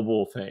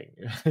global thing.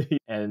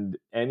 And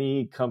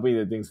any company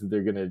that thinks that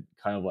they're going to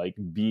kind of like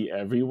be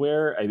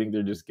everywhere, I think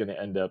they're just going to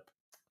end up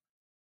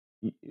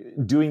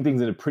doing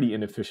things in a pretty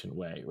inefficient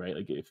way, right?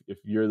 Like if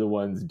you're the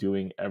ones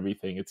doing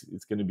everything,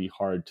 it's going to be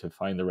hard to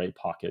find the right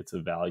pockets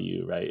of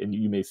value, right? And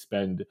you may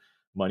spend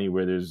money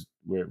where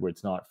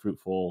it's not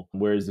fruitful.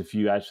 Whereas if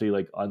you actually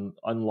like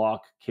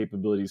unlock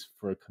capabilities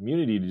for a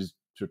community to just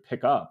to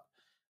pick up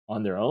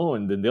on their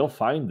own, then they'll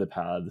find the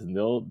paths and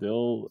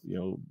they'll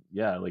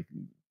like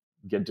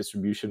get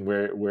distribution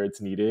where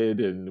it's needed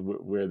and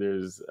where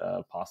there's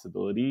a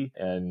possibility,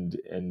 and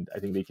I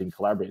think they can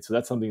collaborate. So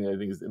that's something that I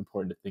think is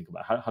important to think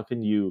about. How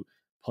can you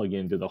plug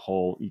into the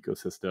whole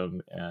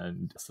ecosystem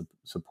and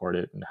support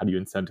it, and how do you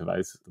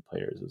incentivize the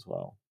players as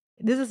well?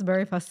 This is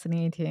very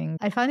fascinating.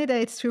 I find it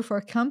that it's true for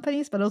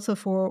companies, but also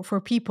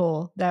for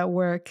people that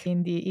work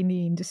in the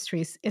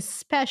industries,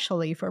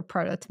 especially for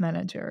product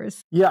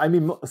managers. Yeah, I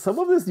mean, some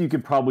of this you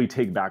could probably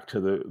take back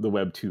to the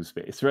Web2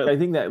 space, right? I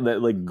think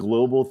that like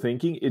global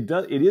thinking, it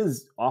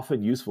is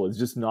often useful. It's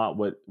just not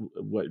what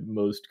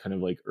most kind of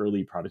like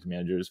early product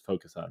managers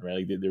focus on,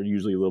 right? Like they're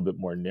usually a little bit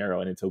more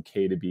narrow, and it's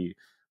okay to be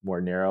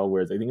more narrow.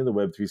 Whereas I think in the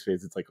Web3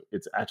 space,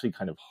 it's actually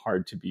kind of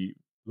hard to be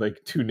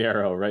like too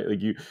narrow, right?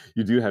 Like you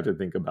do have to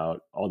think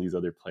about all these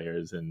other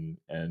players, and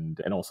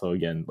also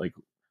again, like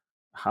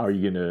how are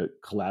you going to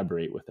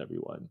collaborate with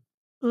everyone?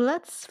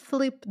 Let's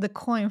flip the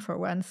coin for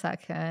 1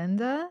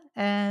 second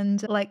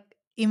and like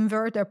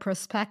invert the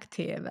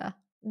perspective.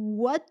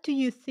 What do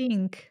you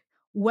think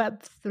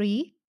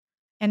Web3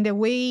 and the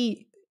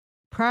way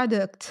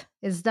product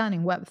is done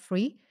in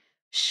Web3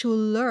 should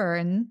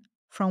learn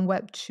from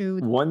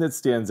Web2? One that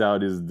stands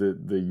out is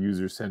the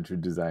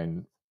user-centered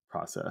design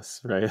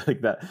process, right?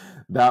 Like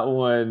that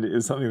one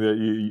is something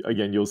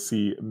that you'll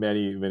see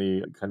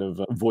many kind of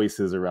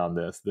voices around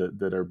this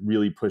that are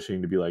really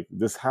pushing to be like,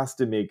 this has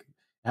to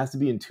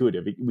be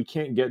intuitive. We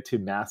can't get to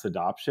mass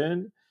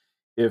adoption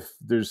if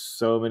there's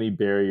so many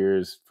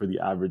barriers for the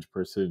average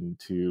person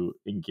to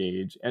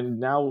engage. And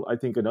now I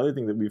think another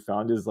thing that we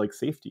found is like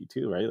safety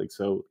too, right? Like,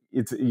 so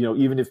it's,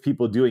 even if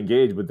people do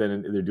engage, but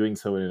then they're doing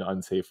so in an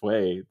unsafe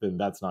way, then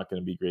that's not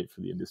going to be great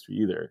for the industry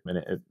either.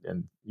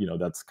 And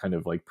that's kind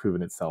of like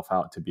proven itself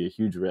out to be a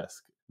huge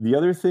risk. The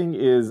other thing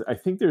is, I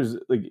think there's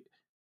like,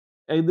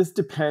 and this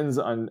depends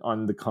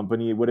on the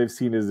company. What I've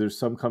seen is there's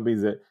some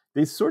companies that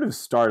they sort of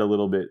start a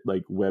little bit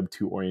like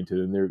Web2 oriented,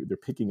 and they're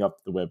picking up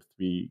the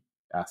Web3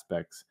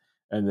 aspects.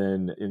 And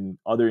then in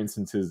other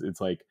instances, it's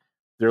like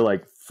they're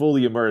like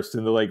fully immersed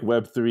in the like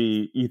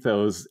Web3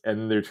 ethos,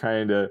 and they're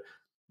trying to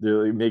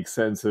really make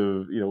sense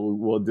of,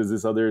 well, does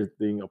this other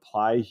thing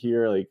apply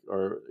here? Like,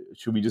 or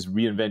should we just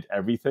reinvent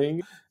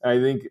everything? And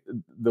I think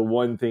the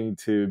one thing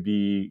to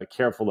be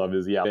careful of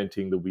is,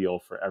 inventing the wheel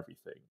for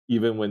everything,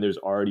 even when there's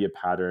already a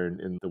pattern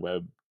in the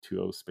Web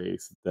 2.0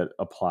 space that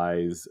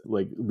applies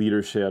like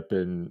leadership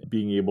and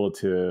being able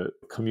to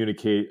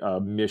communicate a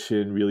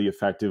mission really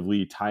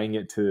effectively, tying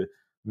it to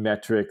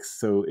metrics.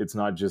 So it's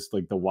not just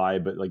like the why,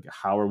 but like,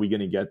 how are we going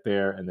to get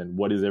there? And then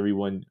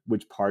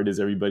which part is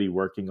everybody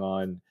working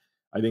on?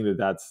 I think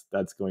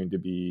that's going to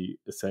be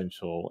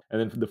essential.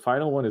 And then the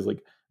final one is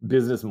like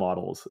business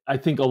models. I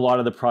think a lot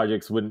of the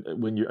projects, when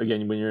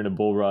you're in a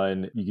bull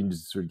run, you can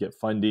just sort of get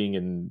funding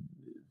and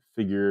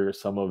figure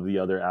some of the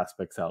other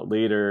aspects out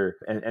later.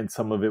 And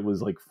some of it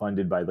was like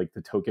funded by like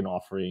the token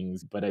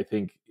offerings. But I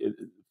think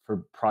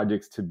for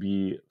projects to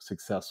be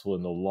successful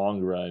in the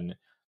long run,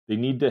 they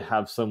need to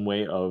have some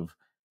way of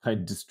kind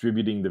of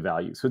distributing the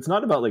value. So it's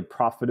not about like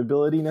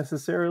profitability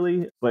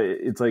necessarily, but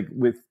it's like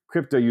with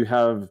crypto, you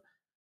have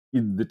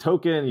the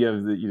token, you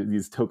have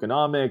these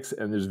tokenomics,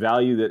 and there's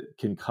value that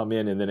can come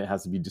in, and then it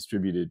has to be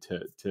distributed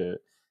to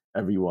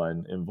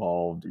everyone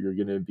involved. You're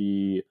going to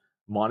be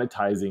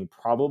monetizing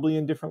probably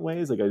in different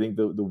ways. Like I think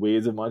the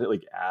ways of monetizing,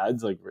 like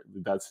ads, like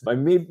that's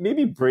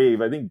maybe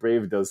Brave. I think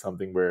Brave does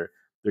something where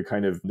they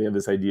have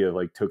this idea of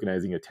like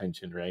tokenizing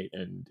attention, right?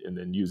 And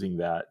then using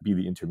that be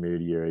the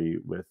intermediary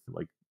with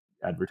like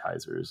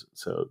advertisers.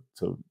 So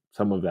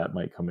some of that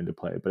might come into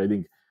play, but I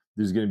think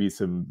there's going to be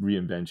some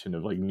reinvention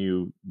of like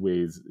new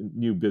ways,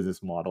 new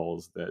business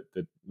models that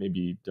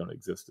maybe don't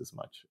exist as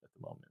much at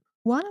the moment.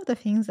 One of the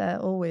things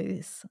that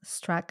always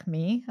struck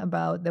me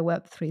about the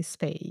Web3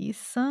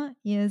 space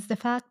is the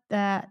fact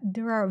that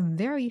there are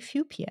very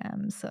few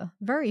PMs,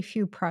 very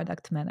few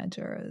product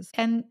managers.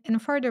 And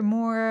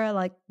furthermore,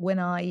 like when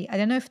I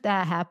don't know if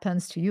that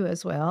happens to you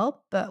as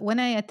well, but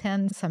when I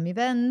attend some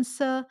events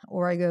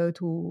or I go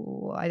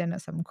to, I don't know,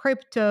 some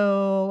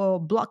crypto,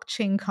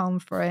 blockchain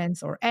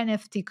conference or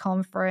NFT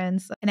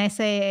conference, and I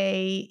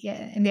say,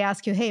 yeah, and they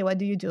ask you, hey, what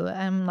do you do?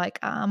 I'm like,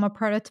 I'm a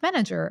product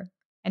manager.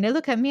 And they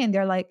look at me and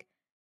they're like,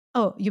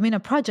 Oh, you mean a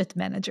project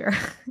manager?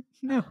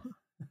 No,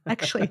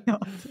 actually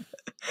not.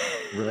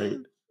 Right.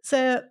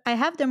 So I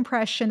have the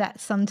impression that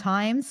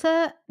sometimes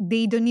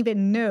they don't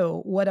even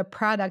know what a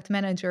product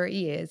manager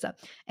is.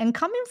 And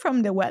coming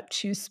from the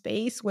Web2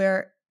 space,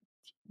 where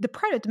the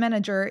product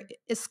manager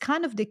is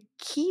kind of the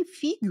key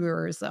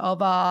figures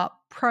of a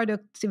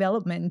product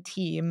development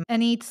team,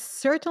 and it's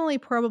certainly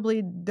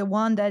probably the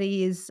one that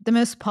is the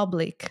most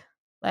public.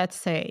 Let's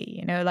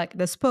say, like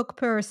the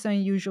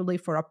spokesperson usually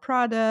for a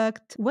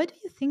product. Why do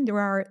you think there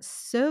are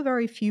so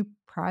very few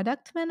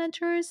product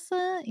managers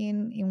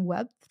in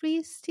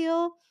Web3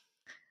 still?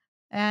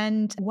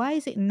 And why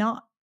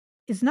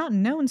is not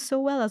known so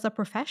well as a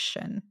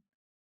profession?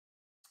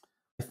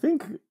 I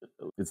think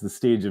it's the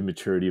stage of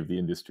maturity of the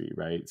industry,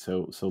 right?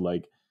 So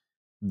like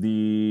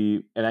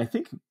and I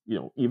think,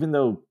 even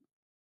though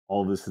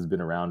all of this has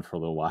been around for a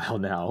little while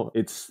now,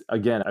 it's,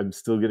 again, I'm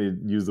still going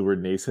to use the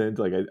word nascent.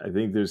 Like, I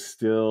think there's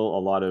still a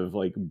lot of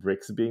like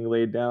bricks being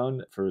laid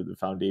down for the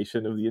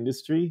foundation of the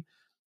industry.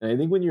 And I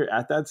think when you're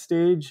at that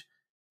stage,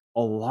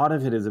 a lot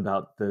of it is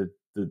about the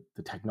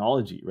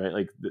technology,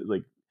 right?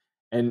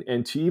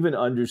 And to even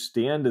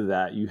understand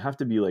that, you have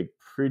to be like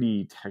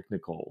pretty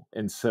technical.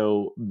 And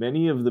so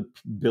many of the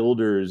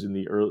builders in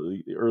the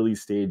early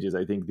stages,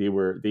 I think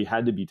they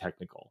had to be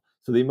technical.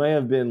 So they might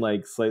have been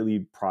like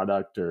slightly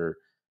product or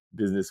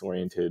business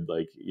oriented,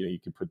 like, you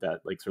could put that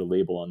like sort of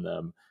label on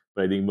them.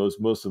 But I think most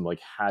of them like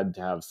had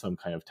to have some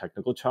kind of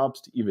technical chops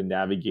to even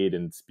navigate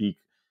and speak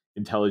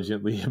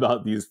intelligently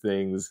about these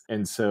things.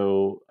 And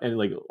so, and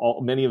like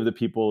many of the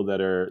people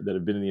that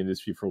have been in the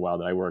industry for a while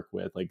that I work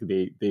with, like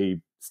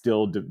they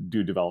still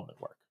do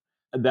development work.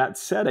 That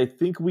said, I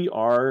think we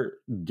are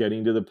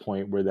getting to the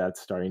point where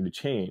that's starting to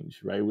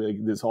change, right?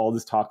 There's all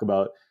this talk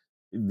about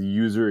the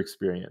user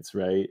experience,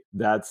 right?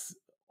 That's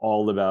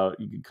all about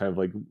kind of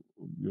like,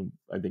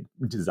 I think,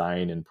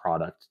 design and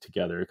product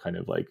together, kind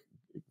of like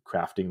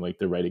crafting like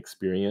the right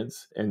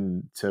experience.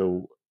 And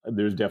so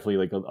there's definitely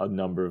like a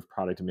number of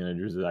product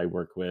managers that I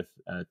work with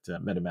at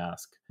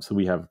MetaMask. So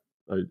we have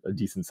a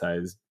decent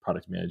sized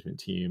product management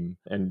team,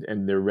 and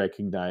they're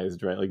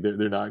recognized, right? Like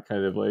they're not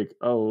kind of like,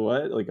 oh,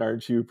 what? Like,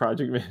 aren't you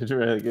project manager?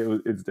 Right?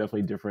 Like it's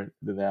definitely different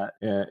than that.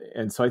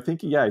 And so I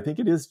think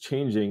it is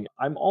changing.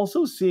 I'm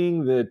also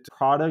seeing that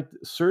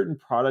certain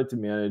product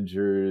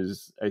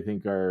managers, I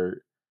think,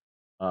 are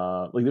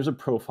like there's a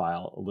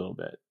profile a little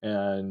bit,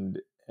 and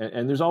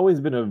there's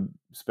always been a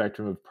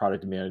spectrum of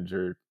product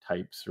manager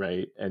types,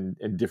 right? And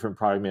different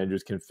product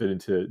managers can fit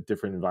into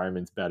different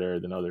environments better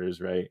than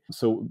others, right?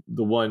 So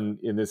the one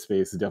in this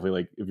space is definitely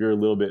like, if you're a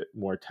little bit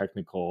more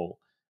technical,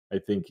 I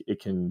think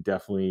it can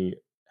definitely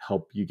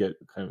help you get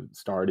kind of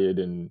started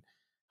and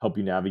help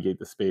you navigate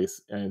the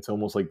space. And it's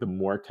almost like the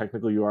more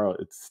technical you are,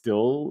 it's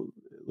still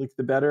like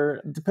the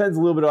better. It depends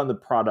a little bit on the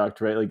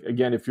product, right? Like,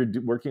 again, if you're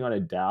working on a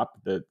DApp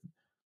that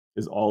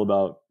is all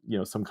about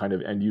some kind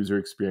of end user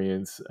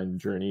experience and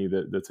journey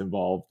that's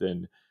involved,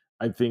 and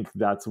I think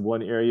that's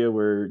one area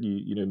where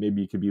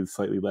maybe you could be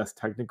slightly less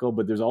technical,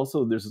 but there's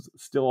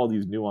still all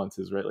these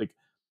nuances, right? Like,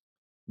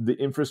 the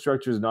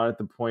infrastructure is not at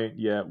the point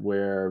yet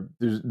where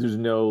there's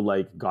no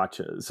like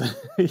gotchas.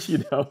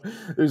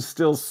 There's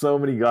still so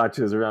many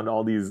gotchas around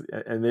all these,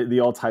 and they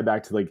all tie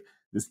back to like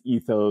this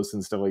ethos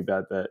and stuff like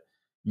that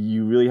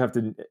you really have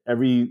to,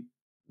 every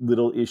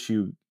little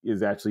issue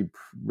is actually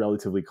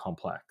relatively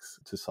complex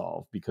to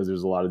solve, because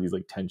there's a lot of these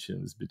like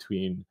tensions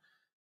between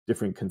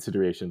different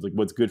considerations, like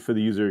what's good for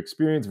the user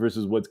experience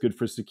versus what's good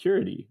for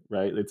security,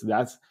 right?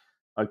 That's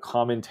a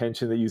common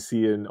tension that you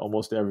see in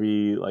almost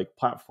every like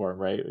platform,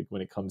 right? Like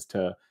when it comes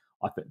to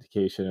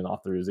authentication and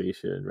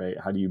authorization, right?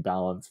 How do you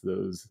balance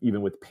those?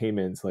 Even with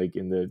payments, like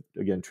in the,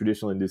 again,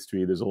 traditional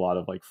industry, there's a lot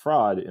of like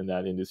fraud in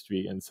that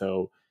industry, and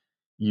so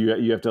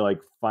you have to like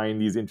find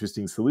these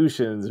interesting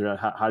solutions around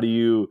how do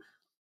you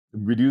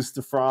reduce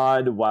the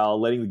fraud while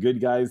letting the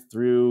good guys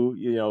through,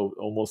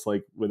 almost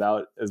like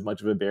without as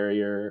much of a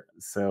barrier.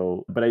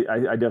 So, but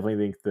I definitely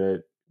think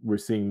that we're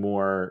seeing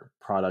more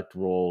product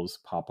roles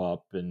pop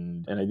up,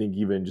 and I think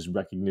even just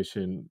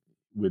recognition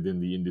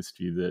within the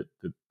industry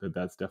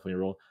that's definitely a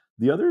role.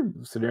 The other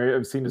scenario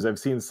I've seen is I've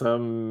seen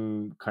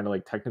some kind of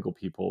like technical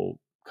people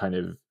kind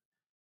of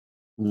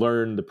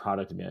learn the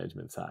product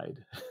management side.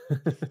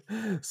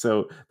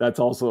 So that's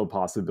also a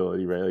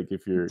possibility, right? Like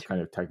if you're kind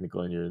of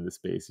technical and you're in the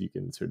space, you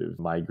can sort of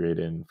migrate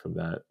in from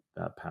that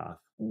path.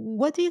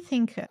 What do you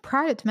think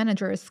product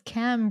managers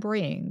can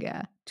bring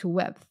to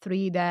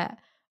Web3 that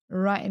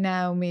right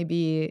now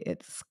maybe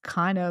it's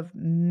kind of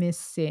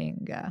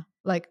missing?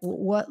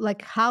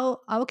 How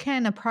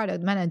can a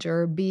product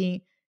manager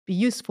be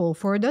useful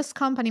for those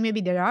company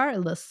maybe that are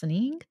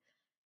listening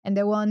and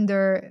they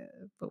wonder,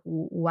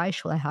 why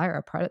should I hire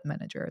a product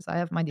managers? I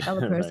have my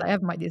developers, I Right.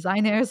 have my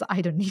designers,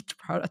 I don't need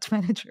product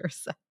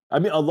managers. I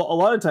mean, a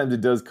lot of times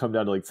it does come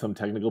down to like some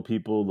technical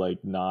people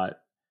like not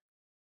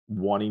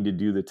wanting to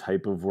do the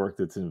type of work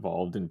that's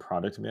involved in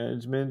product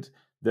management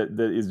that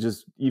is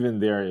just even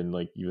there in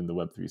like even the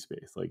Web3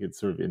 space. Like it's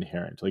sort of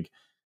inherent. Like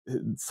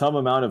some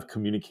amount of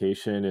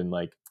communication and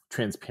like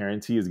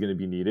transparency is going to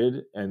be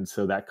needed, and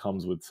so that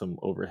comes with some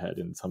overhead,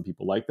 and some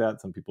people like that,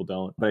 some people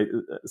don't. But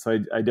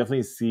I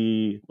definitely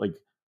see like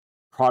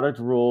product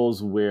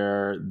roles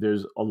where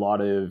there's a lot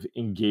of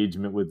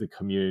engagement with the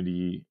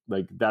community.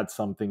 Like that's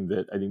something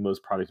that I think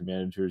most product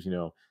managers,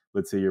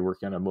 let's say you're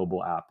working on a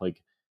mobile app,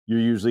 like you're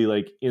usually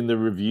like in the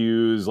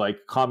reviews,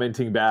 like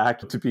commenting back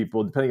to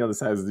people, depending on the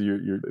size of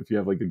if you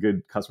have like a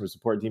good customer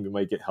support team, you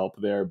might get help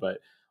there. But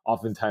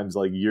oftentimes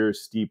like you're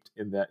steeped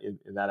in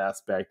that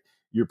aspect.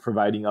 You're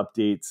providing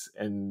updates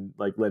and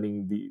like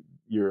letting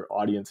your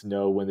audience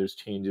know when there's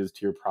changes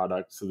to your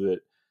product, so that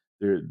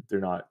they're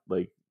not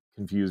like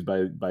confused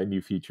by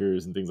new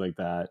features and things like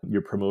that.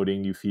 You're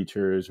promoting new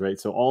features, right?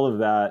 So all of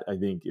that, I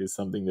think, is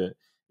something that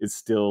is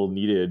still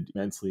needed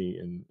immensely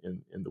in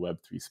the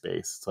Web3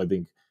 space. So I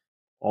think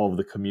all of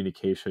the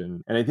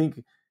communication, and I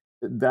think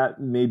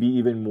that may be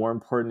even more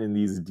important in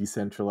these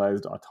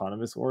decentralized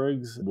autonomous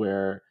orgs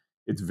where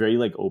it's very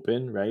like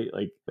open, right?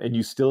 Like, and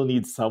you still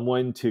need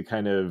someone to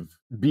kind of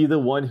be the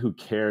one who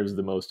cares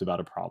the most about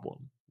a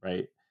problem,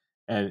 right?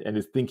 And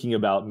is thinking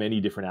about many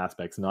different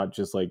aspects, not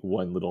just like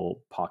one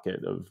little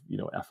pocket of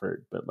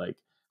effort, but like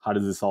how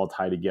does this all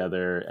tie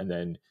together? And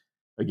then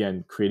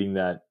again, creating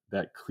that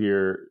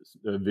clear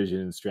vision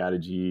and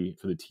strategy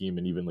for the team,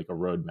 and even like a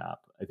roadmap.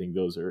 I think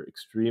those are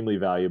extremely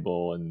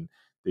valuable, and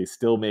they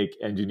still make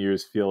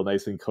engineers feel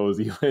nice and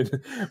cozy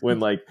when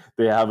like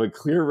they have a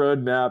clear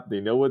roadmap, they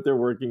know what they're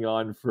working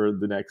on for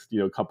the next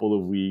couple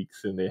of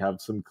weeks, and they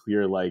have some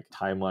clear like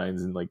timelines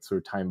and like sort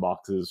of time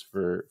boxes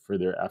for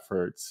their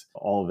efforts.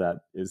 All of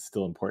that is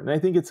still important. And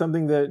I think it's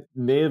something that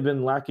may have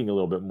been lacking a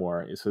little bit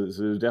more. So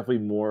there's definitely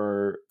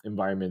more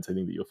environments, I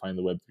think, that you'll find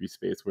in the Web3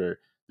 space where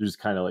there's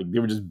kind of like they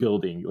were just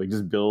building, like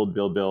just build,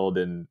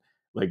 and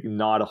like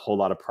not a whole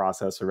lot of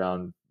process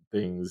around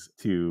things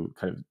to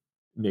kind of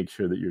make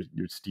sure that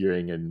you're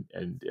steering and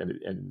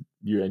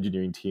your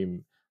engineering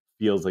team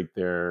feels like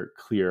they're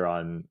clear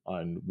on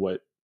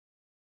what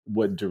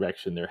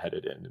direction they're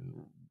headed in, and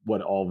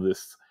what all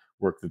this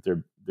work that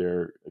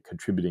they're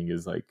contributing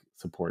is like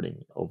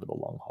supporting over the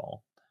long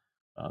haul.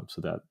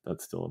 So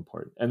that's still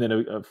important. And then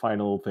a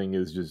final thing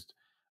is just,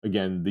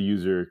 again, the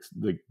user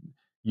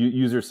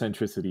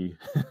centricity,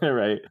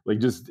 right? Like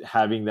just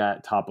having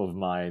that top of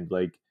mind,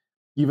 like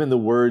even the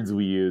words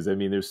we use. I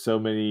mean, there's so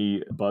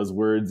many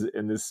buzzwords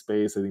in this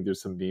space. I think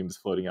there's some memes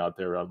floating out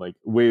there around like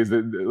ways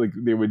that like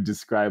they would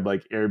describe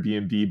like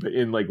Airbnb, but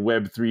in like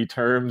Web3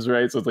 terms,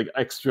 right? So it's like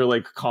extra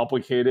like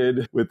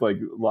complicated with like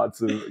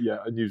lots of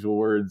unusual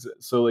words.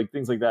 So like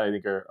things like that, I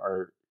think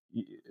are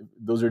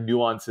those are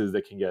nuances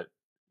that can get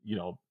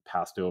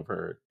passed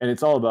over. And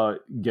it's all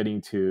about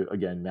getting to,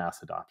 again,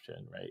 mass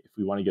adoption, right? If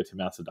we want to get to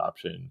mass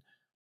adoption,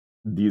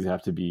 these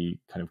have to be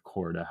kind of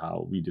core to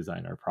how we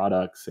design our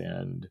products.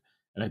 And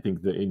I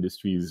think the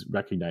industry is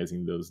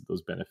recognizing those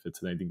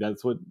benefits. And I think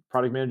that's what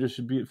product managers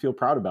should feel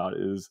proud about,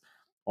 is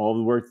all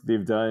the work that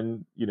they've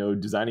done,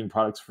 designing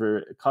products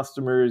for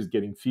customers,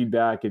 getting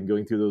feedback and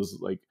going through those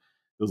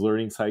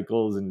learning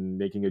cycles and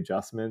making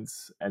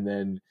adjustments, and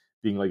then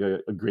being like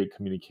a great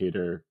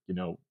communicator,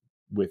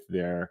 with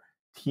their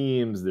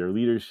teams, their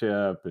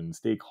leadership and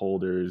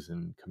stakeholders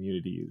and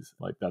communities.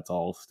 Like that's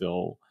all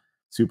still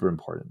super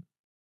important.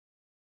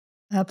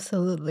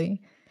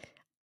 Absolutely.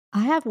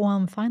 I have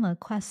one final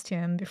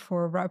question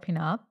before wrapping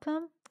up,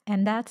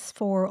 and that's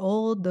for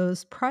all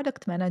those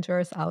product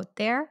managers out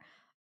there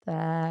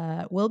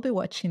that will be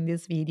watching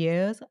these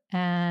videos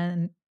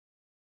and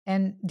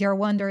they're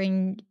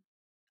wondering,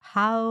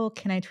 how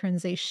can I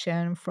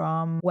transition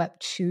from Web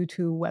 2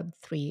 to Web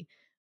 3?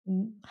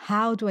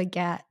 How do I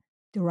get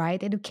the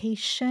right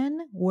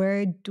education?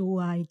 Where do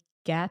I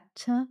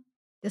get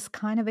this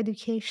kind of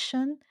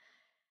education?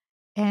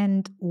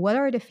 And what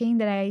are the things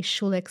that I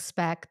should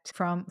expect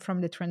from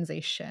the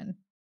transition?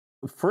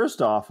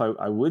 First off,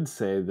 I would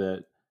say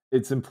that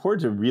it's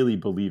important to really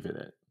believe in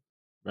it,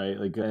 right?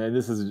 Like, and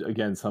this is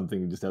again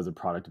something just as a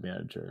product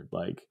manager,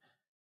 like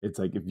it's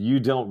like if you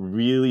don't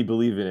really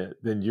believe in it,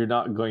 then you're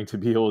not going to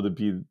be able to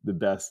be the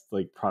best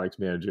like product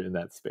manager in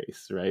that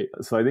space, right?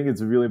 So I think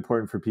it's really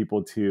important for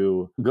people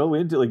to go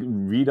into like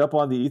read up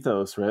on the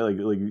ethos, right?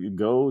 Like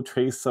go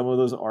trace some of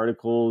those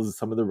articles,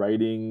 some of the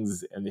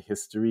writings and the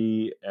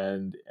history,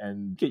 and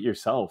get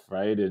yourself,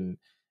 right? And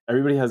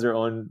everybody has their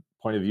own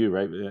point of view,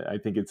 right? I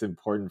think it's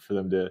important for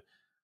them to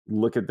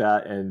look at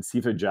that and see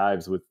if it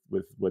jives with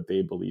what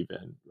they believe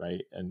in,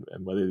 right? And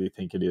whether they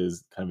think it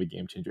is kind of a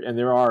game changer. And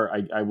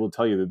I will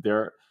tell you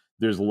that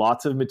there's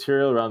lots of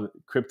material around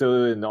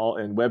crypto and all,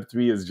 and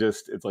Web3 is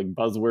just, it's like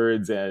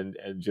buzzwords and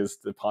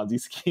just the Ponzi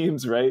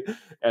schemes, right?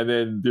 And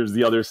then there's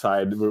the other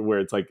side where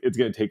it's like it's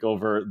going to take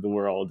over the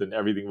world and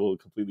everything will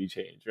completely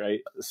change, right?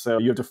 So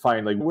you have to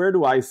find like, where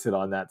do I sit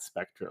on that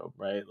spectrum,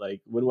 right?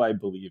 Like, what do I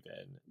believe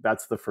in?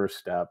 That's the first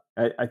step.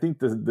 I think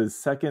the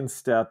second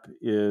step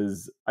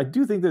is, I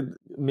do think that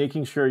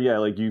making sure,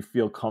 like you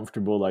feel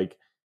comfortable, like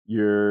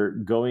you're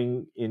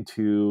going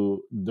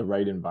into the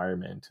right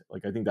environment.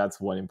 Like, I think that's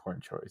one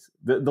important choice.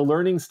 The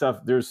learning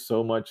stuff, there's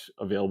so much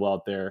available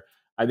out there.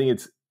 I think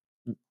it's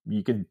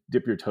you can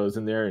dip your toes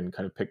in there and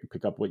kind of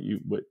pick up what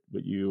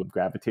you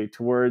gravitate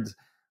towards,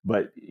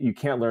 but you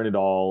can't learn it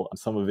all.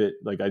 Some of it,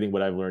 like I think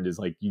what I've learned is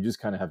like you just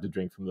kind of have to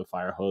drink from the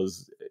fire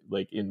hose,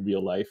 like in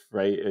real life,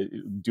 right?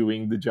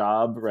 Doing the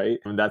job, right?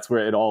 And that's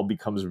where it all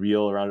becomes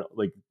real around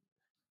like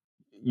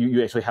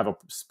you actually have a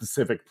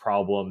specific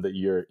problem that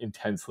you're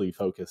intensely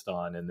focused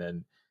on, and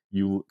then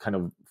you kind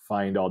of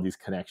find all these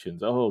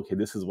connections. Oh, okay,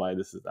 this is why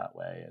this is that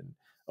way, and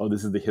oh,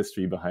 this is the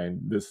history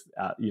behind this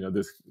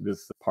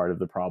this part of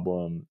the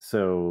problem.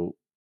 So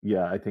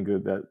yeah, I think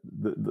that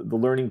the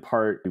learning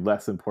part is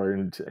less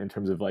important in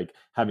terms of like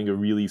having a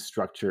really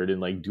structured and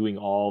like doing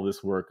all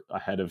this work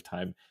ahead of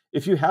time.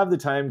 If you have the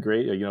time,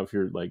 great. If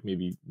you're like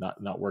maybe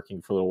not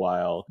working for a little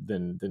while,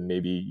 then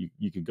maybe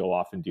you could go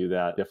off and do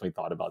that. Definitely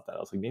thought about that. I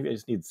was like, maybe I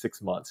just need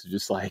 6 months to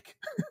just like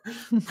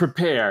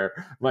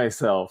prepare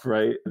myself,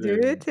 right? Do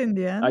it in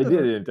the end? I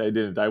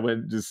didn't. I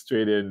went just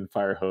straight in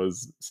fire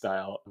hose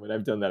style. I mean,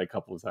 I've done that a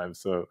couple of times,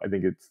 so I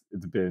think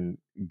it's been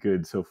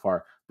good so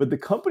far. But the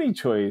company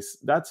choice,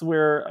 that's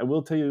where I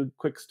will tell you a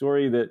quick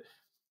story that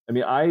I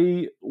mean,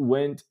 I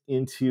went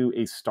into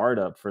a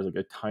startup for like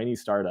a tiny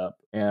startup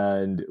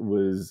and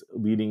was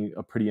leading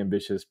a pretty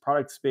ambitious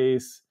product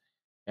space.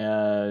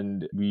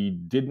 And we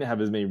didn't have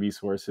as many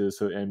resources.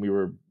 So, and we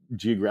were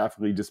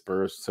geographically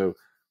dispersed. So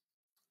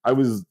I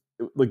was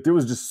like, there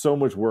was just so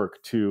much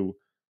work to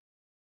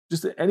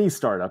just any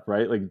startup,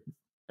 right? Like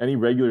any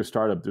regular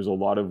startup, there's a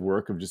lot of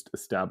work of just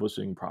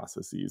establishing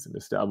processes and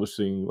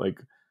establishing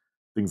like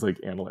things like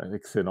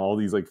analytics and all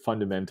these like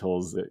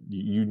fundamentals that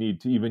you need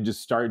to even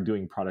just start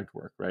doing product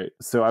work, right?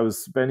 So I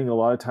was spending a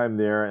lot of time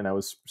there, and I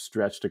was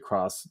stretched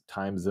across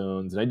time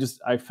zones, and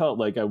I felt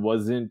like I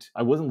wasn't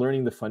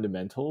learning the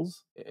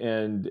fundamentals.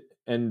 And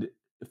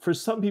for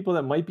some people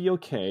that might be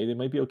okay. They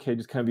might be okay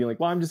just kind of being like,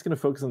 well, I'm just going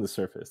to focus on the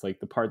surface, like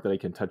the part that I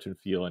can touch and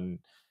feel and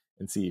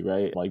see,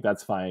 right? Like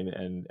that's fine,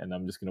 and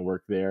I'm just going to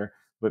work there.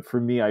 But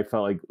for me, I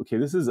felt like, okay,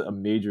 this is a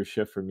major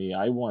shift for me.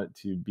 I want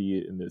to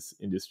be in this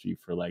industry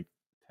for like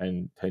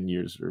 10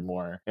 years or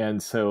more.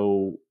 And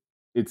so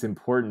it's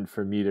important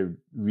for me to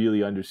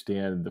really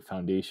understand the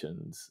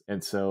foundations.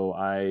 And so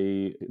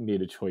I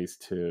made a choice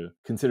to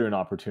consider an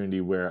opportunity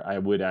where I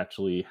would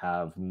actually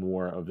have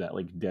more of that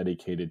like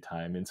dedicated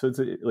time. And so it's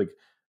like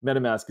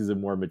MetaMask is a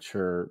more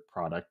mature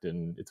product,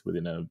 and it's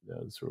within a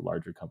sort of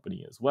larger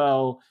company as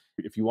well.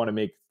 If you want to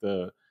make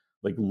the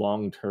like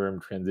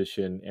long-term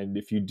transition, and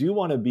if you do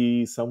want to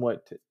be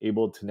somewhat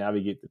able to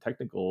navigate the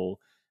technical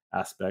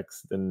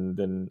aspects,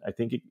 then I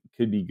think it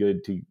could be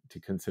good to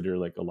consider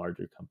like a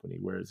larger company.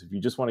 Whereas if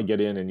you just want to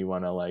get in and you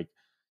want to like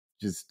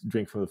just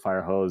drink from the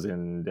fire hose,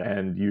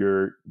 and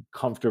you're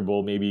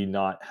comfortable maybe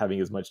not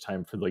having as much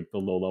time for like the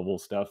low level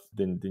stuff,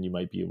 then you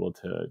might be able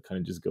to kind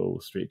of just go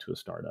straight to a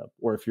startup.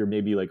 Or if you're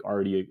maybe like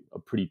already a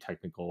pretty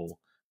technical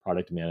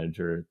product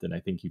manager, then I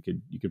think you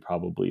could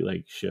probably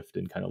like shift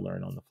and kind of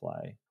learn on the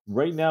fly.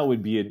 Right now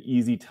would be an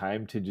easy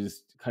time to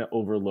just kind of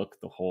overlook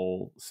the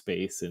whole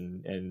space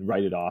and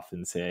write it off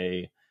and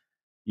say,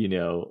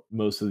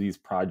 most of these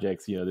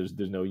projects, there's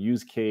no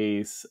use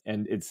case,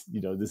 and it's,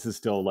 this is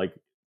still like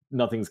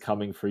nothing's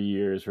coming for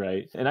years,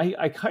 right? And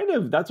I kind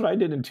of, that's what I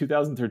did in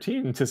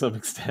 2013 to some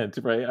extent,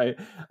 right?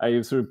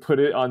 I sort of put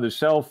it on the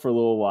shelf for a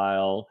little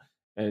while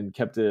and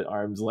kept it at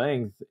arm's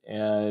length.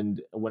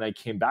 And when I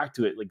came back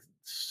to it, like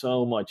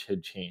so much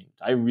had changed.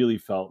 I really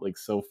felt like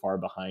so far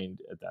behind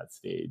at that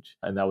stage.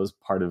 And that was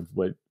part of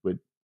what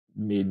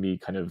made me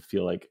kind of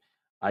feel like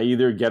I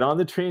either get on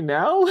the train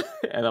now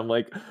and I'm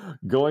like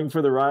going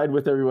for the ride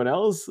with everyone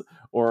else,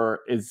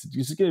 or it's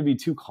just going to be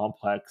too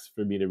complex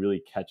for me to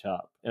really catch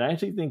up. And I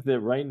actually think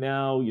that right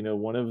now,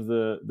 one of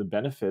the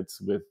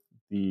benefits with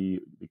the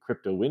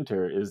crypto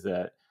winter is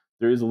that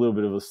there is a little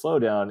bit of a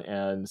slowdown.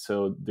 And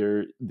so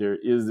there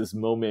is this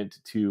moment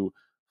to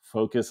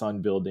focus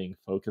on building,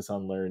 focus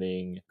on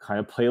learning, kind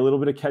of play a little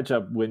bit of catch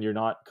up when you're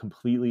not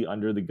completely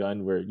under the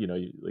gun, where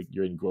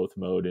you're in growth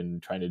mode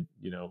and trying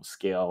to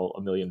scale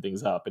a million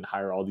things up and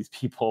hire all these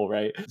people,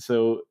 right?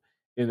 So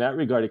in that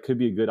regard, it could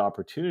be a good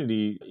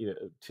opportunity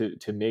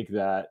to make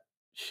that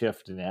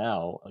shift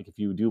now. Like if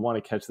you do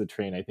want to catch the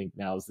train, I think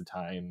now's the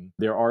time.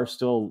 There are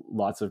still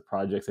lots of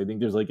projects. I think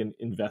there's like an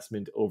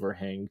investment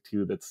overhang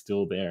too that's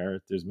still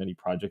there. There's many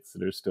projects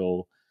that are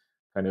still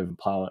kind of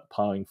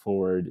plowing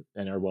forward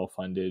and are well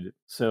funded.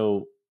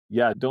 So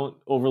yeah, don't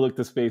overlook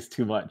the space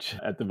too much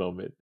at the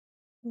moment.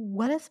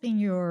 What has been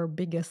your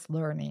biggest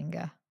learning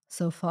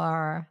so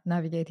far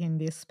navigating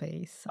this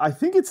space? I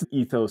think it's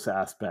ethos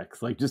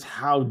aspects, like just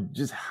how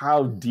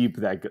deep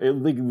that it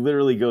like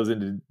literally goes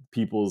into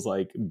people's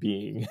like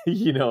being.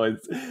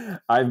 It's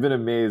I've been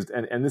amazed,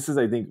 and this is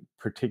I think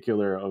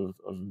particular of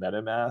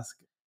MetaMask,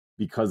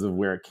 because of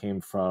where it came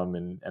from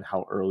and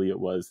how early it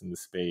was in the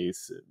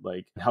space,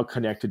 like how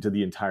connected to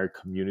the entire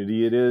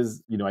community it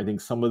is. I think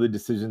some of the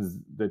decisions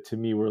that to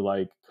me were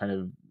like kind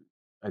of,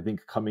 I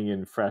think coming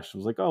in fresh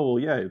was like, oh,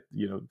 well, yeah,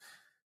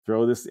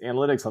 throw this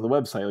analytics on the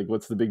website. Like,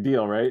 what's the big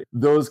deal, right?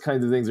 Those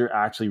kinds of things are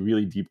actually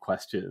really deep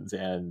questions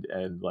and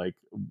like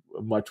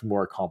much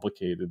more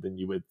complicated than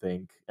you would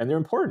think. And they're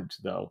important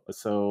though.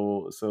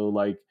 So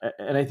like,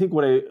 and I think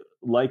what I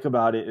like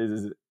about it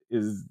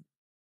is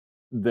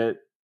that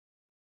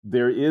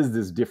there is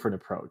this different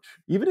approach.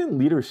 Even in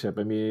leadership,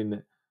 I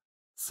mean,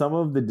 some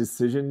of the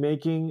decision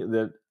making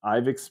that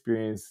I've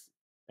experienced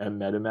at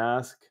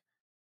MetaMask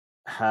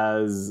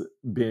has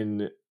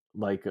been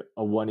like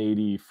a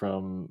 180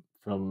 from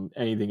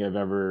anything I've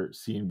ever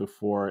seen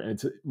before. And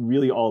it's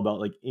really all about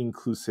like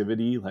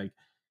inclusivity. Like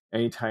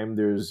anytime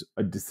there's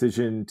a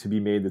decision to be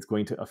made that's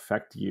going to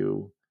affect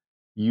you,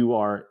 you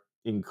are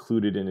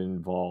included and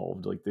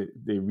involved. Like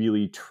they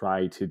really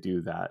try to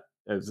do that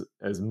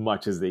as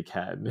much as they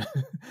can.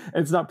 And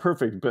it's not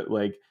perfect, but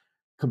like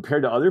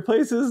compared to other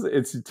places,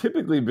 it's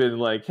typically been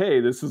like, hey,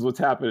 this is what's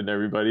happening,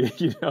 everybody,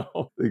 you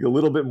know, like a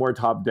little bit more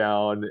top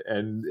down,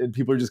 and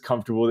people are just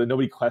comfortable that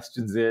nobody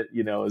questions it,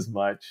 you know, as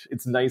much.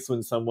 It's nice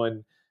when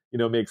someone, you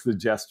know, makes the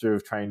gesture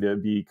of trying to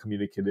be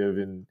communicative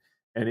and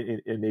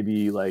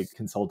maybe like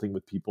consulting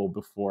with people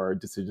before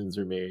decisions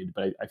are made.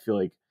 But I feel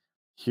like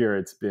here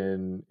it's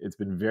been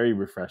very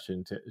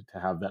refreshing to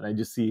have that. And I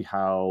just see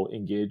how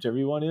engaged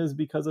everyone is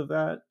because of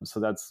that.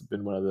 So that's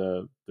been one of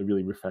the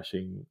really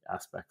refreshing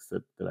aspects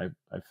that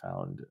I've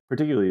found,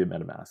 particularly at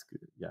MetaMask.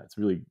 Yeah, it's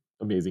a really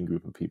amazing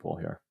group of people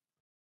here.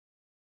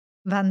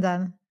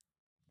 Vandan,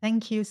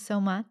 thank you so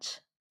much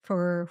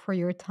for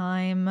your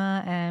time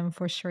and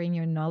for sharing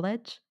your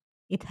knowledge.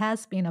 It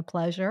has been a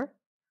pleasure.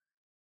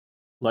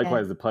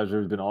 Likewise, the pleasure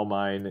has been all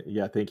mine.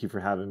 Yeah, thank you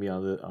for having me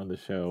on the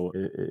show.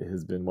 It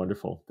has been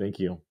wonderful. Thank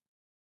you.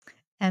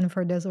 And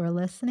for those who are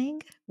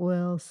listening,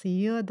 we'll see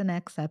you at the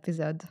next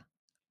episode.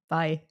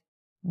 Bye.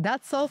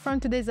 That's all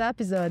from today's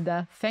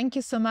episode. Thank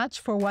you so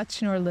much for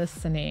watching or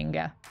listening.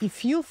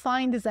 If you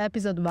find this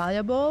episode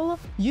valuable,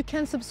 you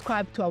can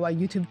subscribe to our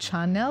YouTube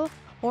channel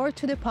or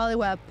to the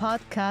Polyweb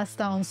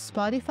podcast on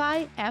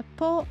Spotify,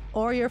 Apple,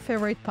 or your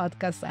favorite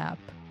podcast app.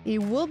 It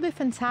will be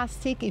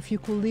fantastic if you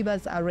could leave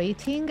us a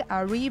rating,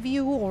 a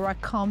review, or a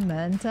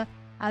comment,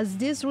 as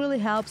this really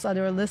helps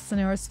other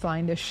listeners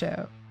find the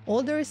show.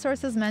 All the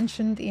resources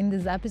mentioned in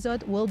this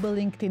episode will be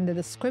linked in the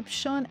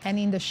description and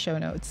in the show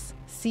notes.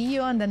 See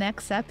you on the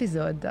next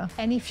episode.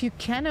 And if you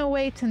cannot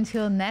wait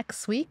until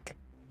next week,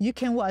 you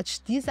can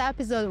watch this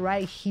episode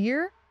right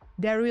here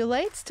that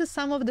relates to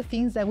some of the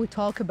things that we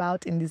talk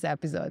about in this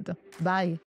episode. Bye.